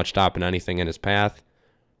pretty much stopping anything in his path.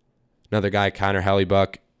 Another guy, Connor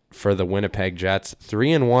Hellebuck for the Winnipeg Jets,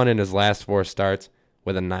 3-1 in his last 4 starts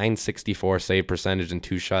with a .964 save percentage and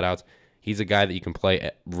 2 shutouts. He's a guy that you can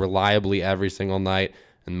play reliably every single night,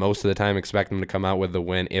 and most of the time expect him to come out with the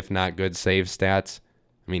win, if not good save stats.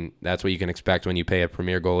 I mean, that's what you can expect when you pay a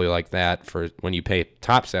premier goalie like that, when you pay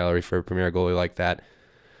top salary for a premier goalie like that.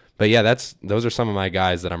 But yeah, those are some of my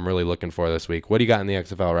guys that I'm really looking for this week. What do you got in the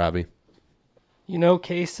XFL, Robbie?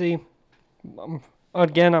 Casey,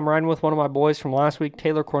 again, I'm riding with one of my boys from last week,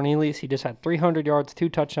 Taylor Cornelius. He just had 300 yards, 2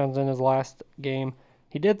 touchdowns in his last game.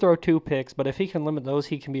 He did throw 2 picks, but if he can limit those,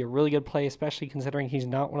 he can be a really good play, especially considering he's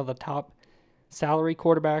not one of the top salary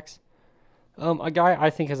quarterbacks. A guy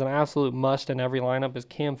I think is an absolute must in every lineup is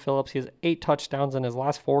Cam Phillips. He has 8 touchdowns in his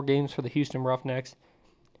last 4 games for the Houston Roughnecks.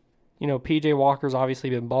 P.J. Walker's obviously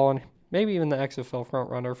been balling, maybe even the XFL front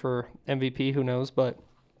runner for MVP, who knows, but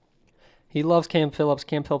he loves Cam Phillips.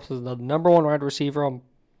 Cam Phillips is the number 1 wide receiver on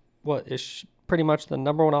what is pretty much the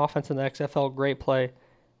number 1 offense in the XFL. Great play.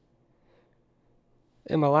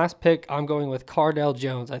 In my last pick, I'm going with Cardell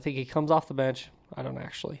Jones. I think he comes off the bench. I don't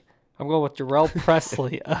actually. I'm going with Jarrell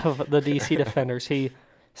Presley of the DC Defenders. He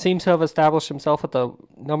seems to have established himself at the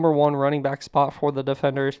number 1 running back spot for the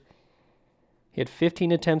Defenders. He had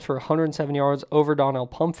 15 attempts for 107 yards over Donnell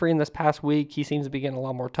Pumphrey in this past week. He seems to be getting a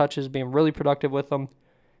lot more touches, being really productive with them.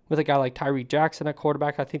 With a guy like Tyree Jackson at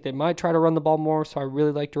quarterback, I think they might try to run the ball more, so I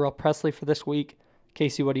really like Jarrell Presley for this week.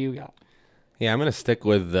 Casey, what do you got? Yeah, I'm going to stick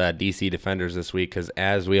with DC Defenders this week because,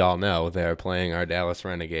 as we all know, they're playing our Dallas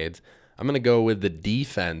Renegades. I'm going to go with the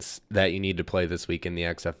defense that you need to play this week in the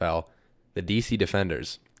XFL, the DC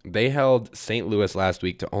Defenders. They held St. Louis last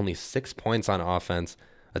week to only 6 points on offense,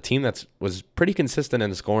 a team that was pretty consistent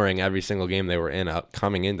in scoring every single game they were in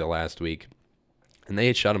coming into last week. And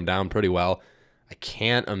they shut them down pretty well. I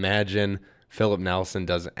can't imagine Philip Nelson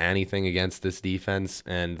does anything against this defense,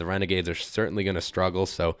 and the Renegades are certainly going to struggle.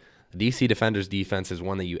 So the DC Defenders defense is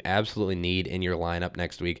one that you absolutely need in your lineup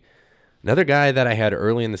next week. Another guy that I had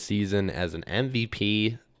early in the season as an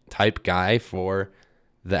MVP type guy for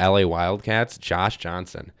the LA Wildcats, Josh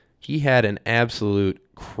Johnson. He had an absolute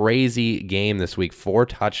crazy game this week, 4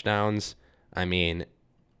 touchdowns. I mean,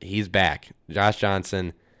 he's back. Josh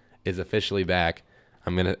Johnson is officially back.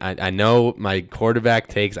 I know my quarterback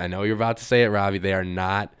takes. I know you're about to say it, Robbie. They are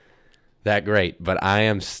not that great, but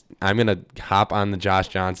I'm gonna hop on the Josh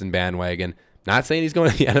Johnson bandwagon. Not saying he's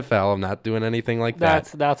going to the NFL. I'm not doing anything like that.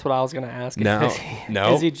 That's what I was going to ask.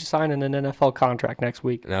 No. Is he signing an NFL contract next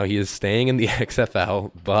week? No, he is staying in the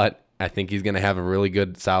XFL, but I think he's going to have a really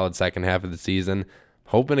good, solid second half of the season.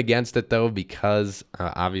 Hoping against it, though, because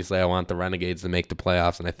obviously I want the Renegades to make the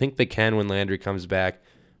playoffs, and I think they can when Landry comes back,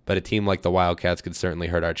 but a team like the Wildcats could certainly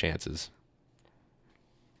hurt our chances.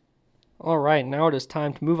 All right, now it is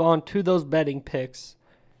time to move on to those betting picks.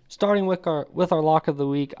 Starting with our lock of the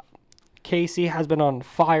week, Casey has been on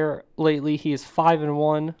fire lately. He is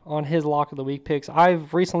 5-1 on his lock of the week picks.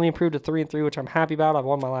 I've recently improved to 3-3, which I'm happy about. I've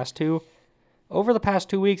won my last 2. Over the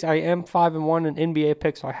past 2 weeks, I am 5-1 in NBA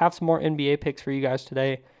picks, so I have some more NBA picks for you guys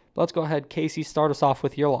today. But let's go ahead, Casey, start us off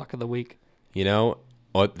with your lock of the week.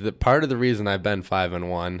 The part of the reason I've been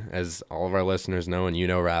 5-1, as all of our listeners know and you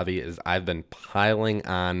know, Robbie, is I've been piling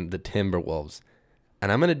on the Timberwolves.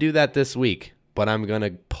 And I'm going to do that this week, but I'm going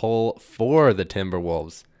to pull for the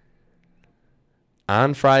Timberwolves.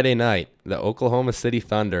 On Friday night, the Oklahoma City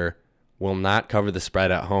Thunder will not cover the spread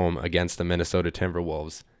at home against the Minnesota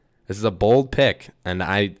Timberwolves. This is a bold pick, and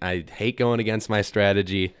I hate going against my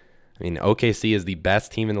strategy. I mean, OKC is the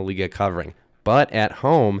best team in the league at covering, but at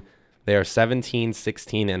home, they are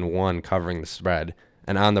 17-16-1 covering the spread.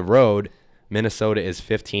 And on the road, Minnesota is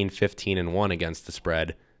 15-15-1 against the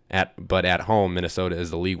spread. But at home, Minnesota is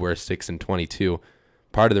the league worst 6-22.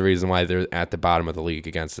 Part of the reason why they're at the bottom of the league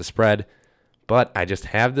against the spread. But I just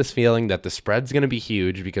have this feeling that the spread's going to be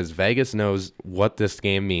huge because Vegas knows what this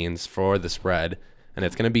game means for the spread, and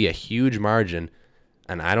it's going to be a huge margin.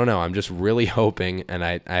 And I don't know. I'm just really hoping, and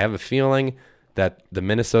I have a feeling that the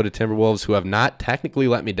Minnesota Timberwolves, who have not technically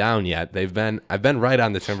let me down yet, I've been right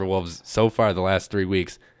on the Timberwolves so far the last 3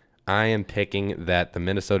 weeks. I am picking that the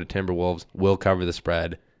Minnesota Timberwolves will cover the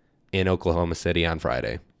spread in Oklahoma City on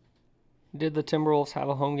Friday. Did the Timberwolves have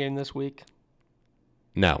a home game this week?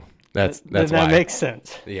 No. That's why. That makes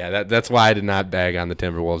sense. Yeah, that's why I did not bag on the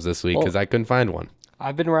Timberwolves this week, because I couldn't find one.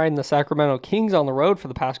 I've been riding the Sacramento Kings on the road for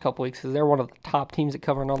the past couple weeks because they're one of the top teams at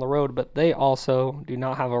covering on the road, but they also do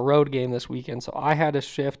not have a road game this weekend, so I had to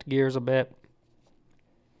shift gears a bit.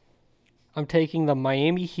 I'm taking the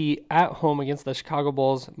Miami Heat at home against the Chicago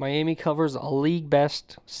Bulls. Miami covers a league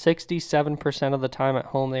best 67% of the time at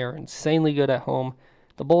home. They are insanely good at home.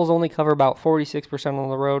 The Bulls only cover about 46% on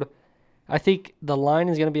the road. I think the line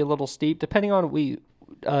is going to be a little steep, depending on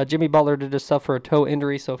Jimmy Butler did just suffer a toe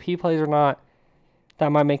injury, so if he plays or not,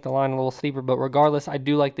 that might make the line a little steeper. But regardless, I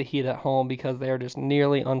do like the Heat at home because they are just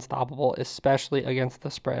nearly unstoppable, especially against the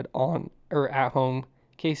spread at home.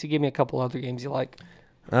 Casey, give me a couple other games you like.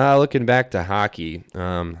 Looking back to hockey,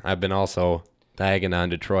 I've been also bagging on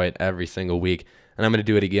Detroit every single week, and I'm going to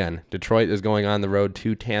do it again. Detroit is going on the road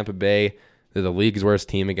to Tampa Bay. They're the league's worst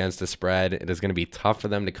team against the spread. It is going to be tough for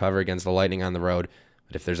them to cover against the Lightning on the road.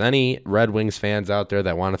 But if there's any Red Wings fans out there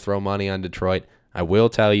that want to throw money on Detroit, I will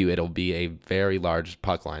tell you it'll be a very large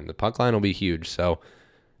puck line. The puck line will be huge, so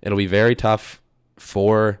it'll be very tough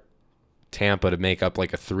for Tampa to make up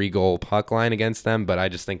like a 3-goal puck line against them, but I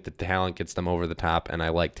just think the talent gets them over the top, and I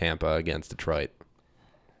like Tampa against Detroit.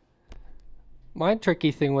 My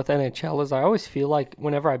tricky thing with NHL is I always feel like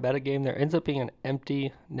whenever I bet a game, there ends up being an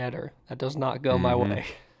empty netter. That does not go my way.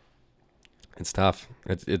 It's tough.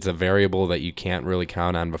 It's a variable that you can't really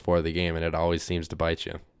count on before the game, and it always seems to bite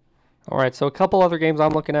you. All right, so a couple other games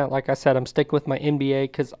I'm looking at. Like I said, I'm sticking with my NBA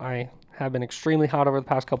because I have been extremely hot over the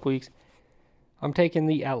past couple weeks. I'm taking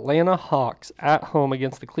the Atlanta Hawks at home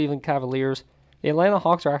against the Cleveland Cavaliers. The Atlanta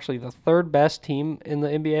Hawks are actually the third best team in the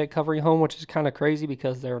NBA at covering home, which is kind of crazy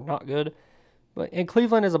because they're not good. And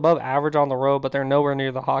Cleveland is above average on the road, but they're nowhere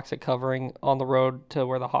near the Hawks at covering on the road to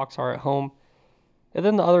where the Hawks are at home. And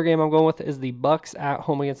then the other game I'm going with is the Bucks at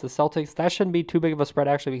home against the Celtics. That shouldn't be too big of a spread,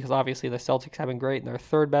 actually, because obviously the Celtics have been great, and they're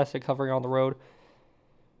third best at covering on the road.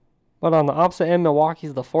 But on the opposite end,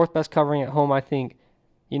 Milwaukee's the fourth best covering at home, I think.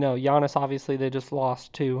 Giannis, obviously, they just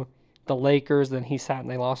lost to the Lakers. Then he sat and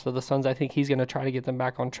they lost to the Suns. I think he's going to try to get them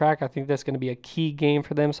back on track. I think that's going to be a key game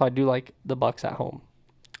for them, so I do like the Bucks at home.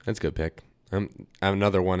 That's a good pick. I have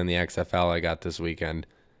another one in the XFL I got this weekend.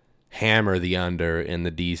 Hammer the under in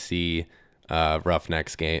the DC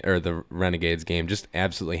Roughnecks game, or the Renegades game. Just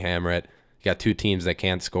absolutely hammer it. You got two teams that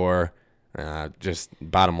can't score. Just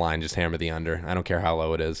bottom line, just hammer the under. I don't care how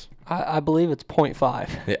low it is. I believe it's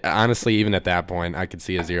 0.5. Honestly, even at that point, I could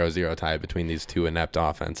see a 0-0 tie between these two inept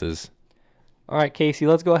offenses. All right, Casey,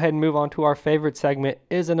 let's go ahead and move on to our favorite segment,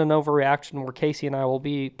 Isn't an Overreaction, where Casey and I will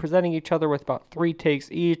be presenting each other with about 3 takes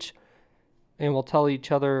each, and we'll tell each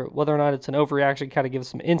other whether or not it's an overreaction, kind of give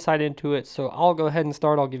some insight into it. So I'll go ahead and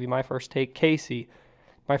start. I'll give you my first take. Casey,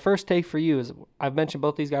 my first take for you is, I've mentioned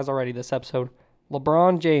both these guys already this episode.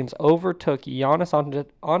 LeBron James overtook Giannis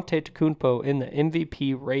Antetokounmpo in the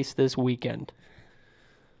MVP race this weekend.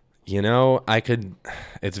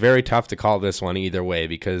 It's very tough to call this one either way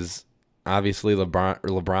because obviously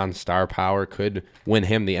LeBron's star power could win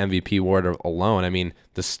him the MVP award alone. I mean,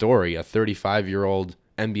 the story, a 35-year-old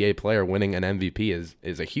NBA player winning an MVP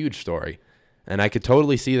is a huge story. And I could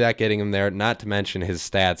totally see that getting him there, not to mention his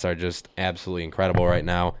stats are just absolutely incredible right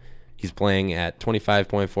now. He's playing at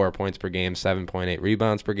 25.4 points per game, 7.8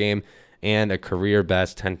 rebounds per game, and a career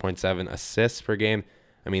best 10.7 assists per game.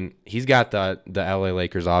 I mean, he's got the LA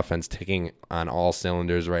Lakers offense ticking on all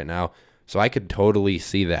cylinders right now, so I could totally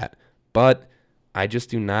see that. But I just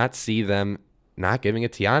do not see them not giving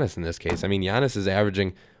it to Giannis in this case. I mean, Giannis is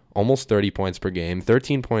averaging almost 30 points per game,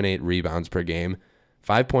 13.8 rebounds per game,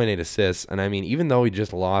 5.8 assists. And I mean, even though he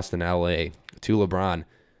just lost in LA to LeBron,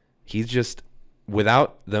 he's just,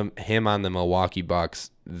 without him on the Milwaukee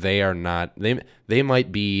Bucks, they are not, they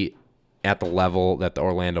might be at the level that the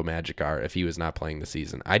Orlando Magic are if he was not playing the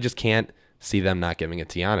season. I just can't see them not giving it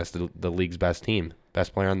to Giannis, the league's best team,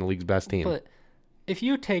 best player on the league's best team. But if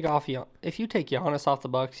you take Giannis off the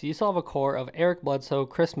Bucks, you still have a core of Eric Bledsoe,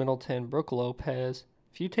 Chris Middleton, Brook Lopez.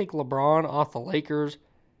 If you take LeBron off the Lakers,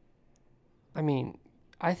 I mean,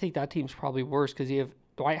 I think that team's probably worse because you have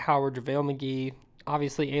Dwight Howard, JaVale McGee.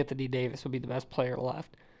 Obviously, Anthony Davis would be the best player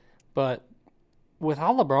left. But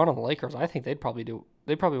without LeBron on the Lakers, I think they probably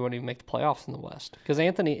wouldn't even make the playoffs in the West. Because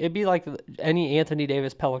it'd be like any Anthony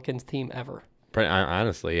Davis Pelicans team ever.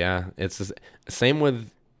 Honestly, yeah. It's the same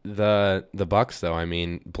with the Bucks, though. I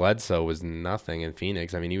mean, Bledsoe was nothing in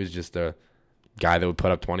Phoenix. I mean, he was just a guy that would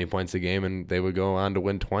put up 20 points a game, and they would go on to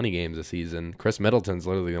win 20 games a season. Chris Middleton's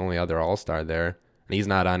literally the only other all-star there, and he's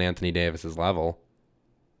not on Anthony Davis's level.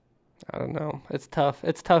 I don't know. It's tough.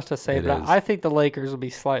 It's tough to say, but I think the Lakers would be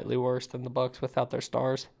slightly worse than the Bucks without their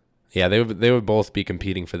stars. Yeah, they would both be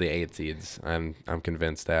competing for the 8 seeds. I'm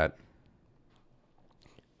convinced that.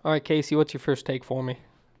 All right, Casey, what's your first take for me?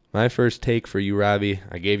 My first take for you, Robbie,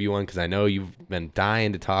 I gave you one because I know you've been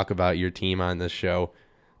dying to talk about your team on this show.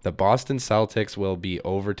 The Boston Celtics will be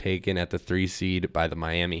overtaken at the 3 seed by the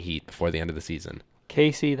Miami Heat before the end of the season.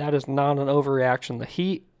 Casey, that is not an overreaction. The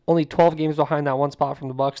Heat, only 12 games behind that one spot from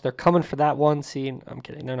the Bucks. They're coming for that 1 seed. I'm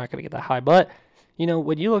kidding. They're not going to get that high. But,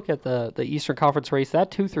 when you look at the Eastern Conference race,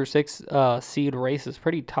 that 2 through 6 seed race is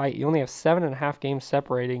pretty tight. You only have 7.5 games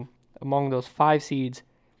separating among those 5 seeds.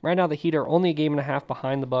 Right now, the Heat are only a game and a half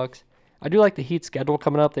behind the Bucks. I do like the Heat schedule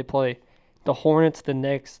coming up. They play the Hornets, the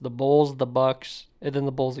Knicks, the Bulls, the Bucks, and then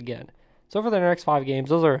the Bulls again. So for their next 5 games,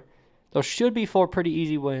 those should be 4 pretty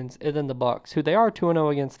easy wins, and then the Bucks, who they are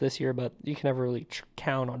 2-0 against this year, but you can never really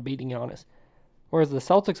count on beating Giannis. Whereas the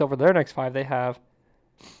Celtics, over their next 5, they have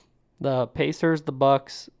the Pacers, the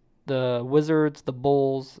Bucks, the Wizards, the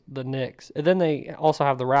Bulls, the Knicks, and then they also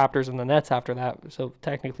have the Raptors and the Nets after that, so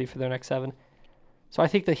technically for their next 7. So I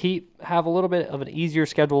think the Heat have a little bit of an easier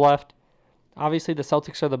schedule left. Obviously, the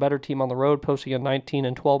Celtics are the better team on the road, posting a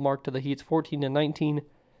 19-12 mark to the Heat's 14-19.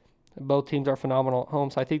 Both teams are phenomenal at home,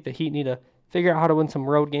 so I think the Heat need to figure out how to win some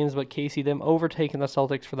road games, but Casey, them overtaking the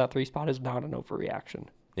Celtics for that 3 spot is not an overreaction.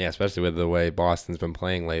 Yeah, especially with the way Boston's been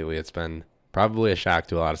playing lately. It's been probably a shock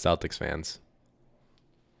to a lot of Celtics fans.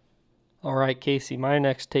 All right, Casey, my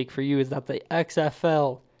next take for you is that the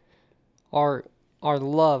XFL, our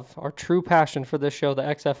love, our true passion for this show, the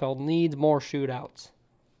XFL needs more shootouts.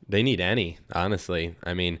 They need any, honestly.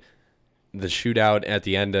 I mean, the shootout at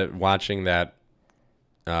the end of watching that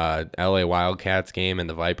LA Wildcats game and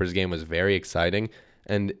the Vipers game was very exciting.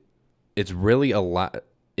 And it's really a lot.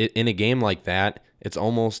 In a game like that, it's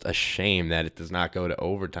almost a shame that it does not go to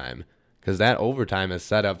overtime, because that overtime is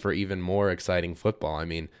set up for even more exciting football. I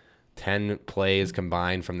mean, 10 plays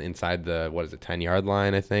combined from inside the, 10-yard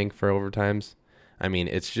line, I think, for overtimes. I mean,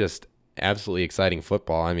 it's just absolutely exciting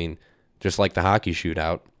football. I mean, just like the hockey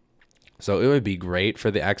shootout. So it would be great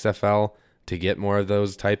for the XFL to get more of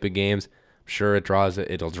those type of games. I'm sure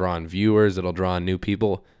it'll draw in viewers, it'll draw in new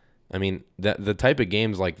people. I mean, the type of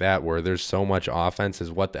games like that where there's so much offense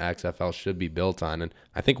is what the XFL should be built on. And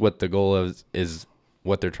I think what the goal is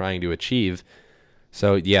what they're trying to achieve.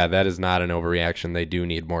 So, yeah, that is not an overreaction. They do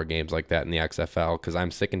need more games like that in the XFL, because I'm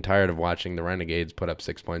sick and tired of watching the Renegades put up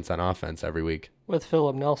 6 points on offense every week. With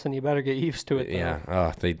Philip Nelson, you better get used to it,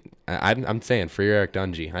 though. Yeah. I'm saying free Eric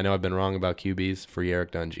Dungy. I know I've been wrong about QBs. Free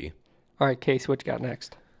Eric Dungy. All right, Case, what you got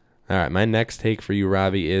next? All right, my next take for you,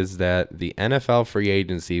 Robbie, is that the NFL free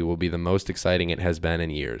agency will be the most exciting it has been in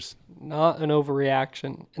years. Not an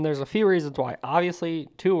overreaction. And there's a few reasons why. Obviously,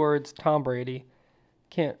 2 words, Tom Brady.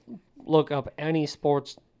 Can't look up any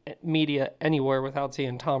sports media anywhere without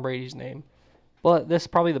seeing Tom Brady's name. But this is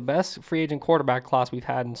probably the best free agent quarterback class we've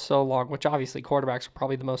had in so long, which obviously quarterbacks are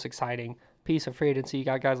probably the most exciting piece of free agency. You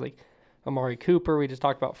got guys like Amari Cooper. We just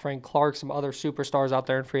talked about Frank Clark, some other superstars out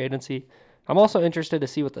there in free agency. I'm also interested to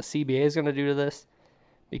see what the CBA is going to do to this,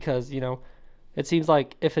 because, it seems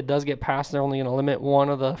like if it does get passed, they're only going to limit one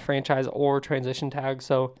of the franchise or transition tags.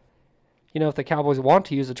 So, if the Cowboys want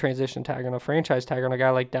to use a transition tag and a franchise tag on a guy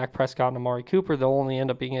like Dak Prescott and Amari Cooper, they'll only end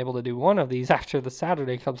up being able to do one of these after the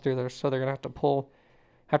Saturday comes through there. So they're going to have to pull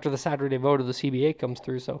after the Saturday vote of the CBA comes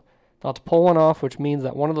through. So they'll have to pull one off, which means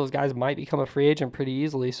that one of those guys might become a free agent pretty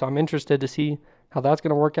easily. So I'm interested to see how that's going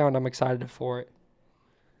to work out, and I'm excited for it.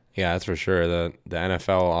 Yeah, that's for sure. The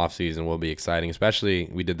NFL offseason will be exciting, especially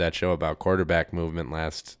we did that show about quarterback movement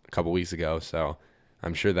a couple weeks ago. So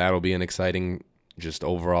I'm sure that'll be an exciting just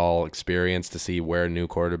overall experience to see where new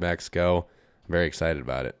quarterbacks go. I'm very excited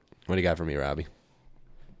about it. What do you got for me, Robbie?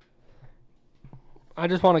 I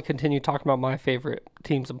just want to continue talking about my favorite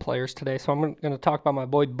teams and players today. So I'm going to talk about my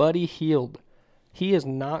boy Buddy Hield. He is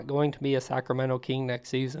not going to be a Sacramento King next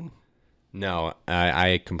season. No,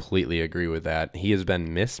 I completely agree with that. He has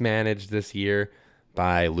been mismanaged this year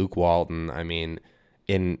by Luke Walton. I mean,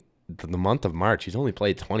 in the month of March, he's only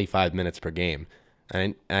played 25 minutes per game.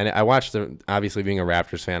 And I watched, obviously being a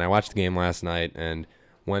Raptors fan, I watched the game last night, and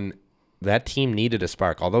when that team needed a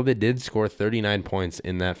spark, although they did score 39 points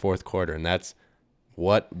in that fourth quarter, and that's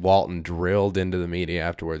what Walton drilled into the media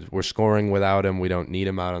afterwards. We're scoring without him. We don't need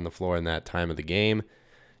him out on the floor in that time of the game.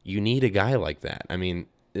 You need a guy like that. I mean,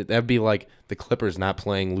 that'd be like the Clippers not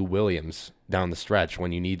playing Lou Williams down the stretch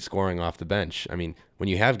when you need scoring off the bench. I mean, when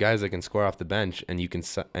you have guys that can score off the bench and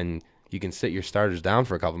you can sit your starters down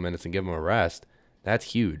for a couple minutes and give them a rest.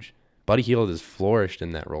 That's huge. Buddy Hield has flourished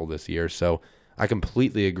in that role this year, so I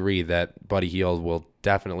completely agree that Buddy Hield will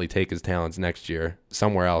definitely take his talents next year,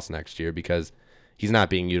 somewhere else next year, because he's not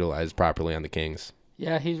being utilized properly on the Kings.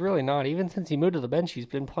 Yeah, he's really not. Even since he moved to the bench, he's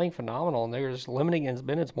been playing phenomenal, and they're just limiting his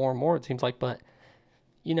minutes more and more, it seems like. But,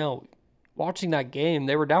 watching that game,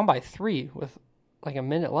 they were down by 3 with like a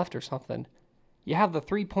minute left or something. You have the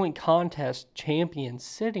 3-point contest champion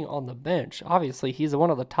sitting on the bench. Obviously, he's one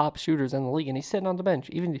of the top shooters in the league, and he's sitting on the bench.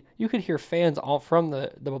 Even you could hear fans all from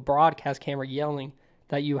the broadcast camera yelling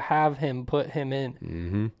that you have him, put him in.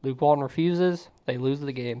 Mm-hmm. Luke Walton refuses. They lose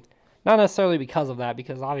the game. Not necessarily because of that,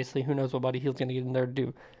 because obviously who knows what Buddy Hield's going to get in there to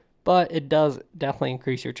do. But it does definitely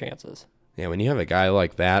increase your chances. Yeah, when you have a guy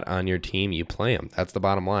like that on your team, you play him. That's the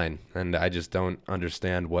bottom line. And I just don't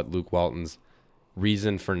understand what Luke Walton's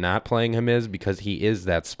reason for not playing him is, because he is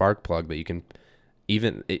that spark plug that you can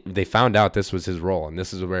they found out this was his role, and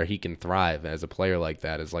this is where he can thrive as a player like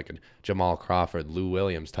that, as like a Jamal Crawford, Lou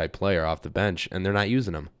Williams type player off the bench, and they're not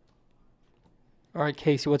using him. All right,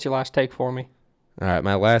 Casey, what's your last take for me? All right,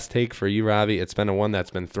 my last take for you, Robbie. It's been one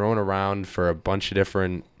that's been thrown around for a bunch of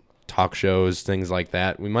different talk shows, things like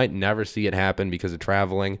that. We might never see it happen because of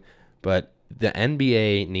traveling, but the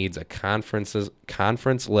NBA needs a conferenceless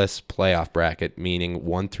playoff bracket, meaning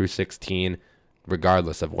 1 through 16,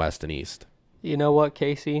 regardless of West and East. You know what,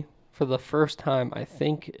 Casey? For the first time, I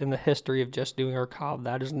think, in the history of just doing our cob,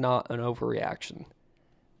 that is not an overreaction.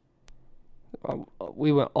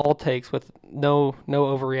 We went all takes with no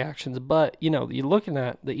overreactions. But, you're looking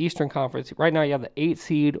at the Eastern Conference. Right now, you have the 8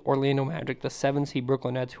 seed Orlando Magic, the 7 seed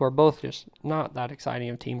Brooklyn Nets, who are both just not that exciting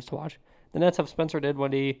of teams to watch. The Nets have Spencer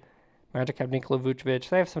Dinwiddie. Magic have Nikola Vucevic.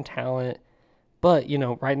 They have some talent. But,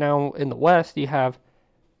 right now in the West, you have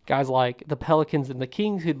guys like the Pelicans and the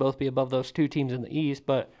Kings, who'd both be above those 2 teams in the East.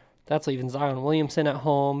 But that's leaving Zion Williamson at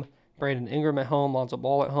home, Brandon Ingram at home, Lonzo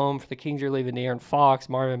Ball at home. For the Kings, you're leaving De'Aaron Fox,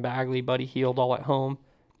 Marvin Bagley, Buddy Hield all at home.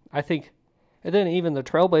 I think, and then even the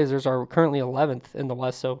Trailblazers are currently 11th in the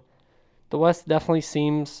West. So the West definitely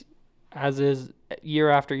seems, as is year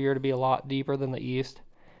after year, to be a lot deeper than the East.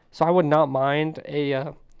 So I would not mind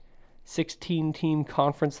a 16-team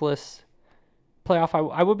conference-less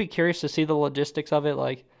playoff. I would be curious to see the logistics of it,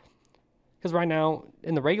 because right now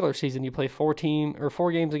in the regular season you play 4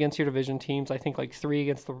 games against your division teams. I think 3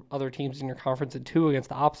 against the other teams in your conference and 2 against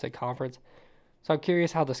the opposite conference. So I'm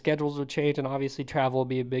curious how the schedules would change, and obviously travel will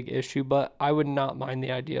be a big issue. But I would not mind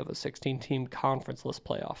the idea of a 16-team conference-less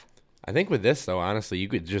playoff. I think with this, though, honestly, you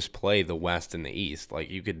could just play the West and the East.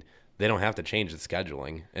 They don't have to change the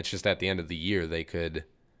scheduling. It's just at the end of the year they could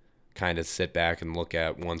kind of sit back and look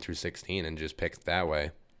at 1 through 16 and just pick it that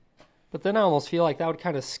way. But then I almost feel like that would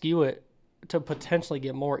kind of skew it to potentially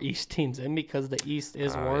get more East teams in, because the East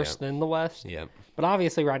is worse than the West. Yeah. But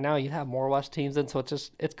obviously right now you'd have more West teams in, so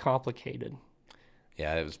it's complicated.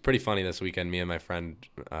 Yeah, it was pretty funny this weekend. Me and my friend,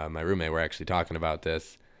 my roommate, were actually talking about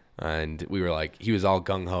this, and we were he was all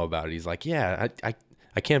gung-ho about it. He's like, yeah,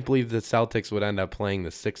 I can't believe the Celtics would end up playing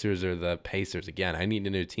the Sixers or the Pacers again. I need a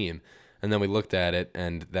new team. And then we looked at it,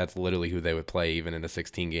 and that's literally who they would play even in a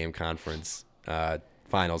 16-game conference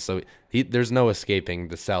finals. So there's no escaping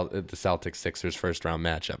the Celtics-Sixers first-round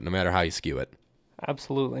matchup, no matter how you skew it.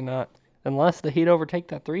 Absolutely not. Unless the Heat overtake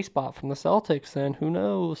that 3 spot from the Celtics, then who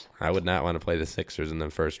knows? I would not want to play the Sixers in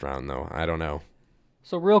the first round, though. I don't know.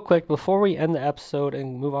 So real quick, before we end the episode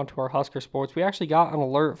and move on to our Husker sports, we actually got an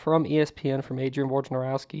alert from ESPN from Adrian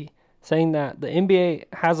Wojnarowski saying that the NBA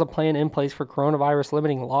has a plan in place for coronavirus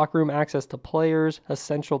limiting locker room access to players,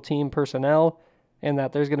 essential team personnel, and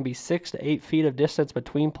that there's going to be 6 to 8 feet of distance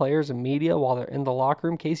between players and media while they're in the locker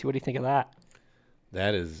room. Casey, what do you think of that?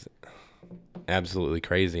 That is absolutely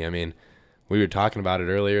crazy. I mean, we were talking about it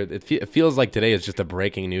earlier. It feels like today is just a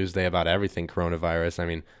breaking news day about everything coronavirus. I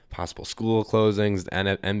mean, possible school closings,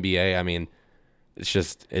 NBA. I mean, it's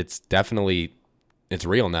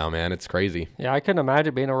real now, man. It's crazy. Yeah, I couldn't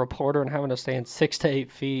imagine being a reporter and having to stand 6 to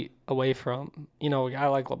 8 feet away from, a guy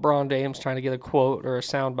like LeBron James trying to get a quote or a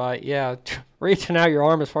soundbite. Yeah, reaching out your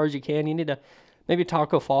arm as far as you can. You need to, maybe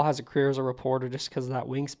Taco Fall has a career as a reporter just because of that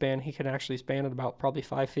wingspan. He can actually span at about probably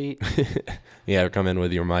 5 feet. Yeah, come in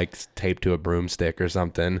with your mics taped to a broomstick or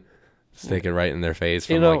something. Stick it right in their face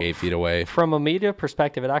from 8 feet away. From a media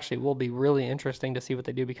perspective, it actually will be really interesting to see what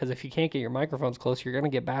they do, because if you can't get your microphones close, you're going to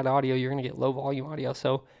get bad audio. You're going to get low volume audio.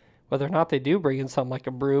 So whether or not they do bring in something like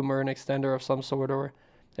a broom or an extender of some sort, or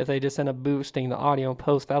if they just end up boosting the audio and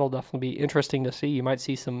post, that'll definitely be interesting to see. You might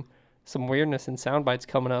see some weirdness and sound bites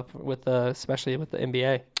coming up with especially with the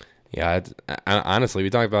NBA. Yeah, honestly, we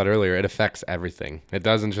talked about earlier, it affects everything. It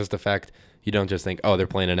doesn't just affect you don't just think, oh, they're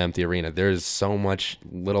playing an empty arena. There's so much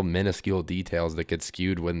little minuscule details that get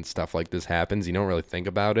skewed when stuff like this happens. You don't really think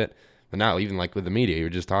about it. But now, even like with the media, you were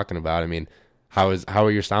just talking about, I mean, how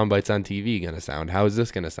are your sound bites on TV going to sound? How is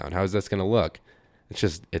this going to sound? How is this going to look?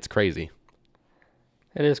 It's crazy.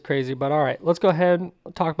 It is crazy, but all right, let's go ahead and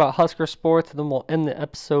talk about Husker sports, and then we'll end the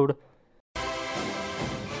episode.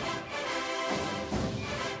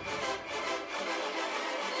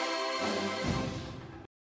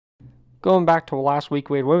 Going back to last week,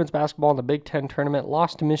 we had women's basketball in the Big Ten tournament,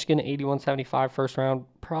 lost to Michigan 81-75 first round,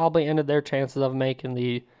 probably ended their chances of making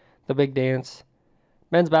the big dance.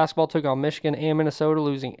 Men's basketball took on Michigan and Minnesota,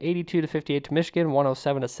 losing 82-58 to Michigan,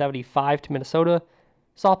 107-75 to Minnesota.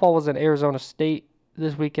 Softball was in Arizona State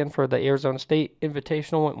this weekend for the Arizona State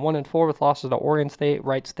Invitational, went 1-4 with losses to Oregon State,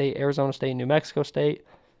 Wright State, Arizona State, New Mexico State.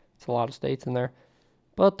 It's a lot of states in there.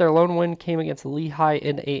 But their lone win came against Lehigh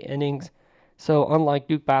in 8 innings. So unlike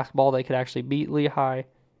Duke basketball, they could actually beat Lehigh.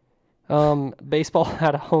 Baseball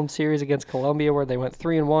had a home series against Columbia where they went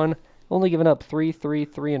 3-1, only giving up 3,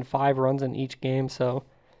 3, and 5 runs in each game. So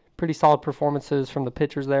pretty solid performances from the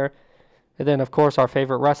pitchers there. And then, of course, our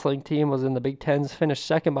favorite wrestling team was in the Big Tens, finished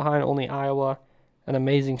second behind only Iowa. An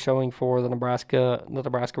amazing showing for the Nebraska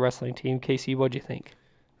wrestling team. Casey, what'd you think?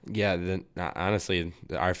 Yeah, honestly,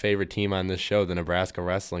 our favorite team on this show, the Nebraska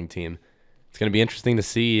wrestling team. It's going to be interesting to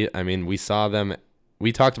see. I mean, we saw them.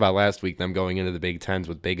 We talked about last week them going into the Big Tens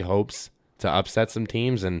with big hopes to upset some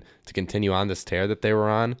teams and to continue on this tear that they were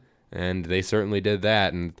on, and they certainly did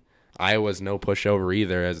that. And Iowa's no pushover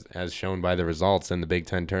either, as shown by the results in the Big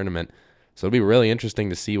Ten tournament. So it'll be really interesting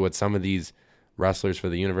to see what some of these wrestlers for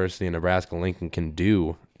the University of Nebraska-Lincoln can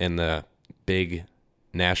do in the big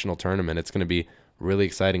national tournament. It's going to be really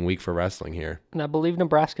exciting week for wrestling here. And I believe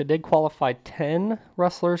Nebraska did qualify 10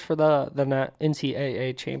 wrestlers for the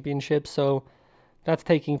NCAA championship, so that's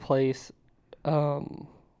taking place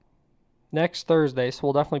next Thursday, so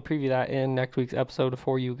we'll definitely preview that in next week's episode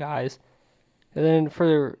for you guys. And then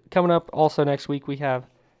for coming up also next week, we have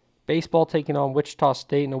baseball taking on Wichita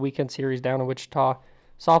State in a weekend series down in Wichita.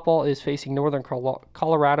 Softball is facing Northern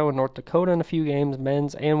Colorado and North Dakota in a few games,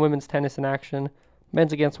 men's and women's tennis in action.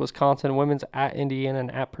 Men's against Wisconsin, women's at Indiana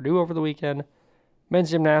and at Purdue over the weekend.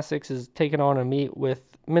 Men's gymnastics is taking on a meet with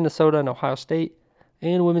Minnesota and Ohio State.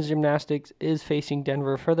 And women's gymnastics is facing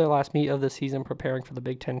Denver for their last meet of the season, preparing for the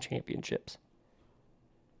Big Ten championships.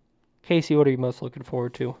 Casey, what are you most looking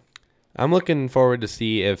forward to? I'm looking forward to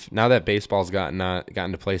see if, now that baseball's gotten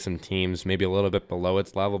to play some teams maybe a little bit below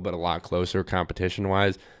its level, but a lot closer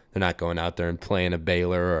competition-wise, they're not going out there and playing a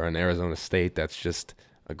Baylor or an Arizona State that's just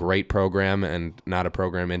a great program and not a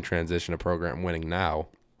program in transition, a program winning now.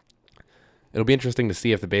 It'll be interesting to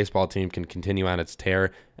see if the baseball team can continue on its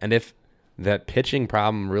tear and if that pitching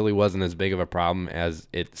problem really wasn't as big of a problem as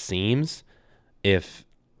it seems, if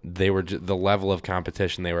they were the level of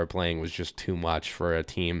competition they were playing was just too much for a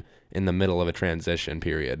team in the middle of a transition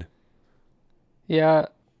period. Yeah,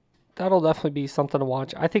 that'll definitely be something to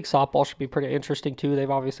watch. I think softball should be pretty interesting too. They've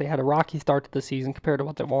obviously had a rocky start to the season compared to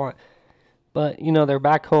what they want. But, they're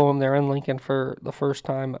back home. They're in Lincoln for the first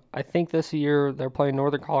time. I think this year they're playing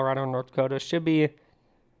Northern Colorado and North Dakota. Should be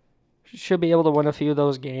able to win a few of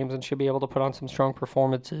those games and should be able to put on some strong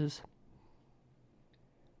performances.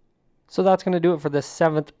 So that's going to do it for this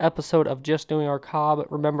 7th episode of Just Doing Our Cobb.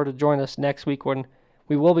 Remember to join us next week when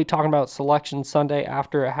we will be talking about Selection Sunday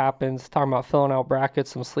after it happens, talking about filling out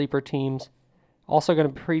brackets, some sleeper teams. Also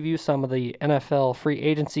going to preview some of the NFL free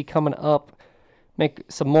agency coming up, make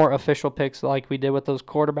some more official picks like we did with those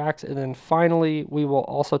quarterbacks. And then finally, we will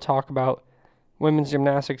also talk about women's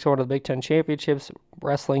gymnastics going to the Big Ten championships,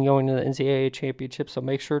 wrestling going to the NCAA championships. So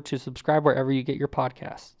make sure to subscribe wherever you get your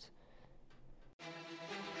podcasts.